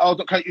or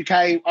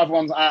 .co.uk. Other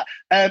ones at.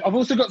 I've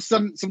also got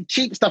some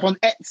cheap stuff on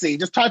Etsy.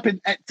 Just type in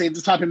Etsy and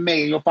just type in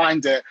me, and you'll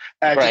find it.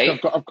 Right.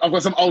 I've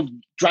got some old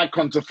drag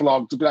content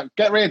vlogs to be like,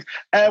 get rid.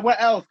 What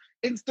else?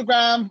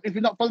 Instagram. If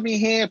you're not following me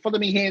here, follow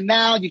me here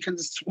now. You can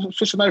just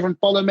switch on over and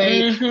follow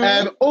me.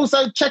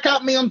 Also, check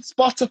out me on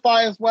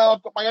Spotify as well.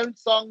 I've got my own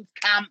songs,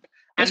 Camp.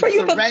 That's where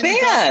you have a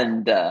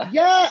band.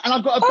 Yeah, and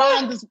I've got a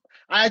band.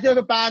 I do have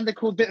a band. They're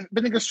called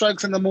Vinegar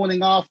Strokes and the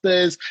Morning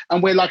Afters,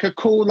 and we're like a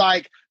cool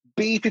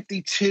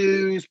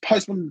B-52s,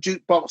 Postman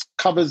Jukebox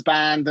covers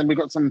band, and we've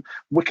got some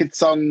wicked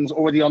songs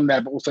already on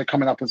there, but also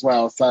coming up as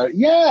well. So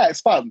yeah,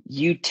 it's fun.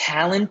 You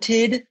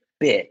talented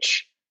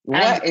bitch.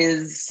 What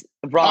is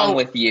wrong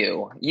with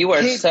you? You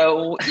are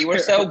so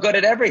good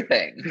at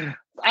everything.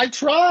 I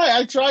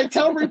try.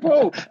 Tell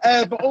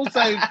RuPaul. But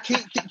also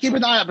keep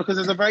an eye out, because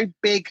there's a very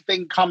big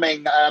thing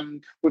coming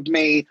with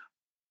me,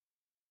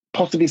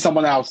 possibly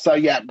someone else. So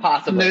yeah,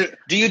 possibly.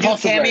 Do you do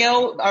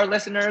Cameo? Our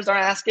listeners are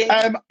asking.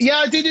 Yeah,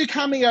 I do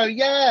Cameo.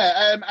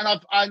 Yeah, and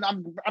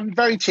I'm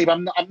very cheap.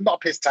 I'm not a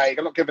piss take.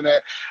 I'm not giving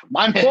it.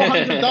 I'm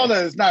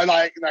 $400. No,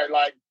 like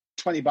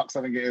 $20, I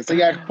think it is. So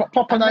yeah,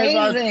 pop on over.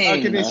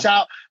 I'll give you a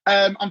shout.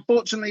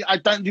 Unfortunately, I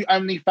don't do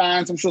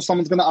OnlyFans. I'm sure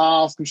someone's going to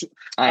ask.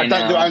 I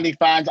don't do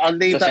OnlyFans. I'll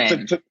leave that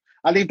to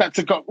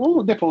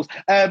nipples.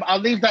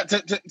 I'll leave that to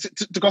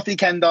Gothy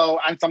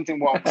Kendall and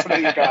Something Wrong. So there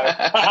you go.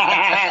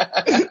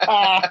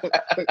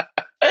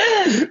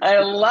 I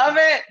love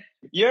it.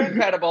 You're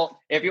incredible.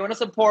 If you want to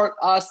support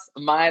us,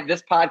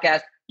 this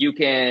podcast, you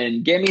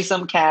can give me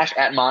some cash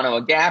at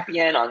Mano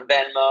Agapion on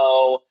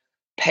Venmo,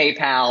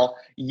 PayPal.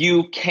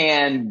 You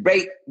can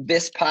rate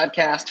this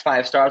podcast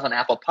 5 stars on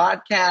Apple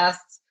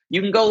Podcasts.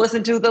 You can go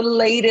listen to the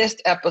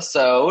latest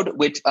episode,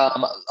 which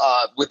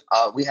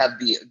we have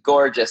the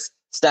gorgeous,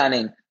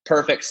 stunning,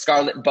 perfect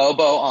Scarlett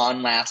Bobo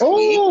on last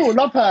week. Oh,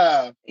 love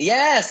her.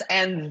 Yes,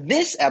 and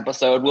this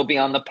episode will be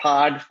on the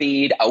pod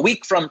feed a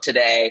week from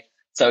today,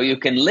 so you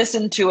can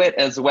listen to it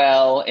as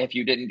well if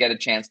you didn't get a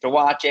chance to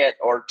watch it,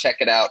 or check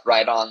it out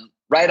right on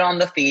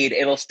the feed.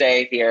 It'll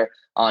stay here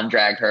on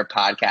Drag Her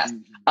Podcast.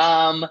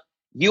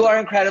 You are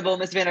incredible,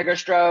 Miss Vinegar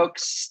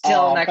Strokes.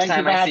 Till next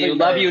time I see you.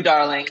 Love you,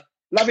 darling.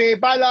 Love you.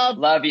 Bye, love.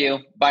 Love you.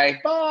 Bye.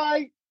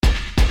 Bye. To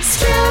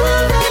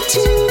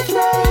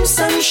throw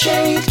some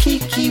shade,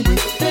 Kiki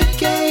with the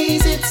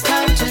gaze. It's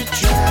time to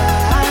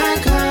drag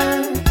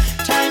her.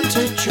 Time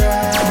to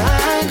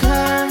drag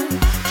her.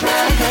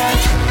 Drag her.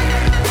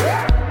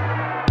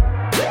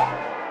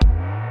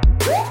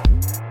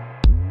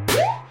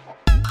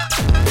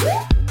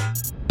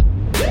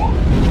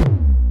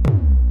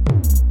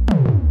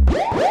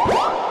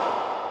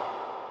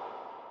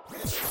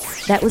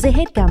 That was a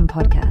HeadGum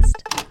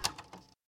podcast.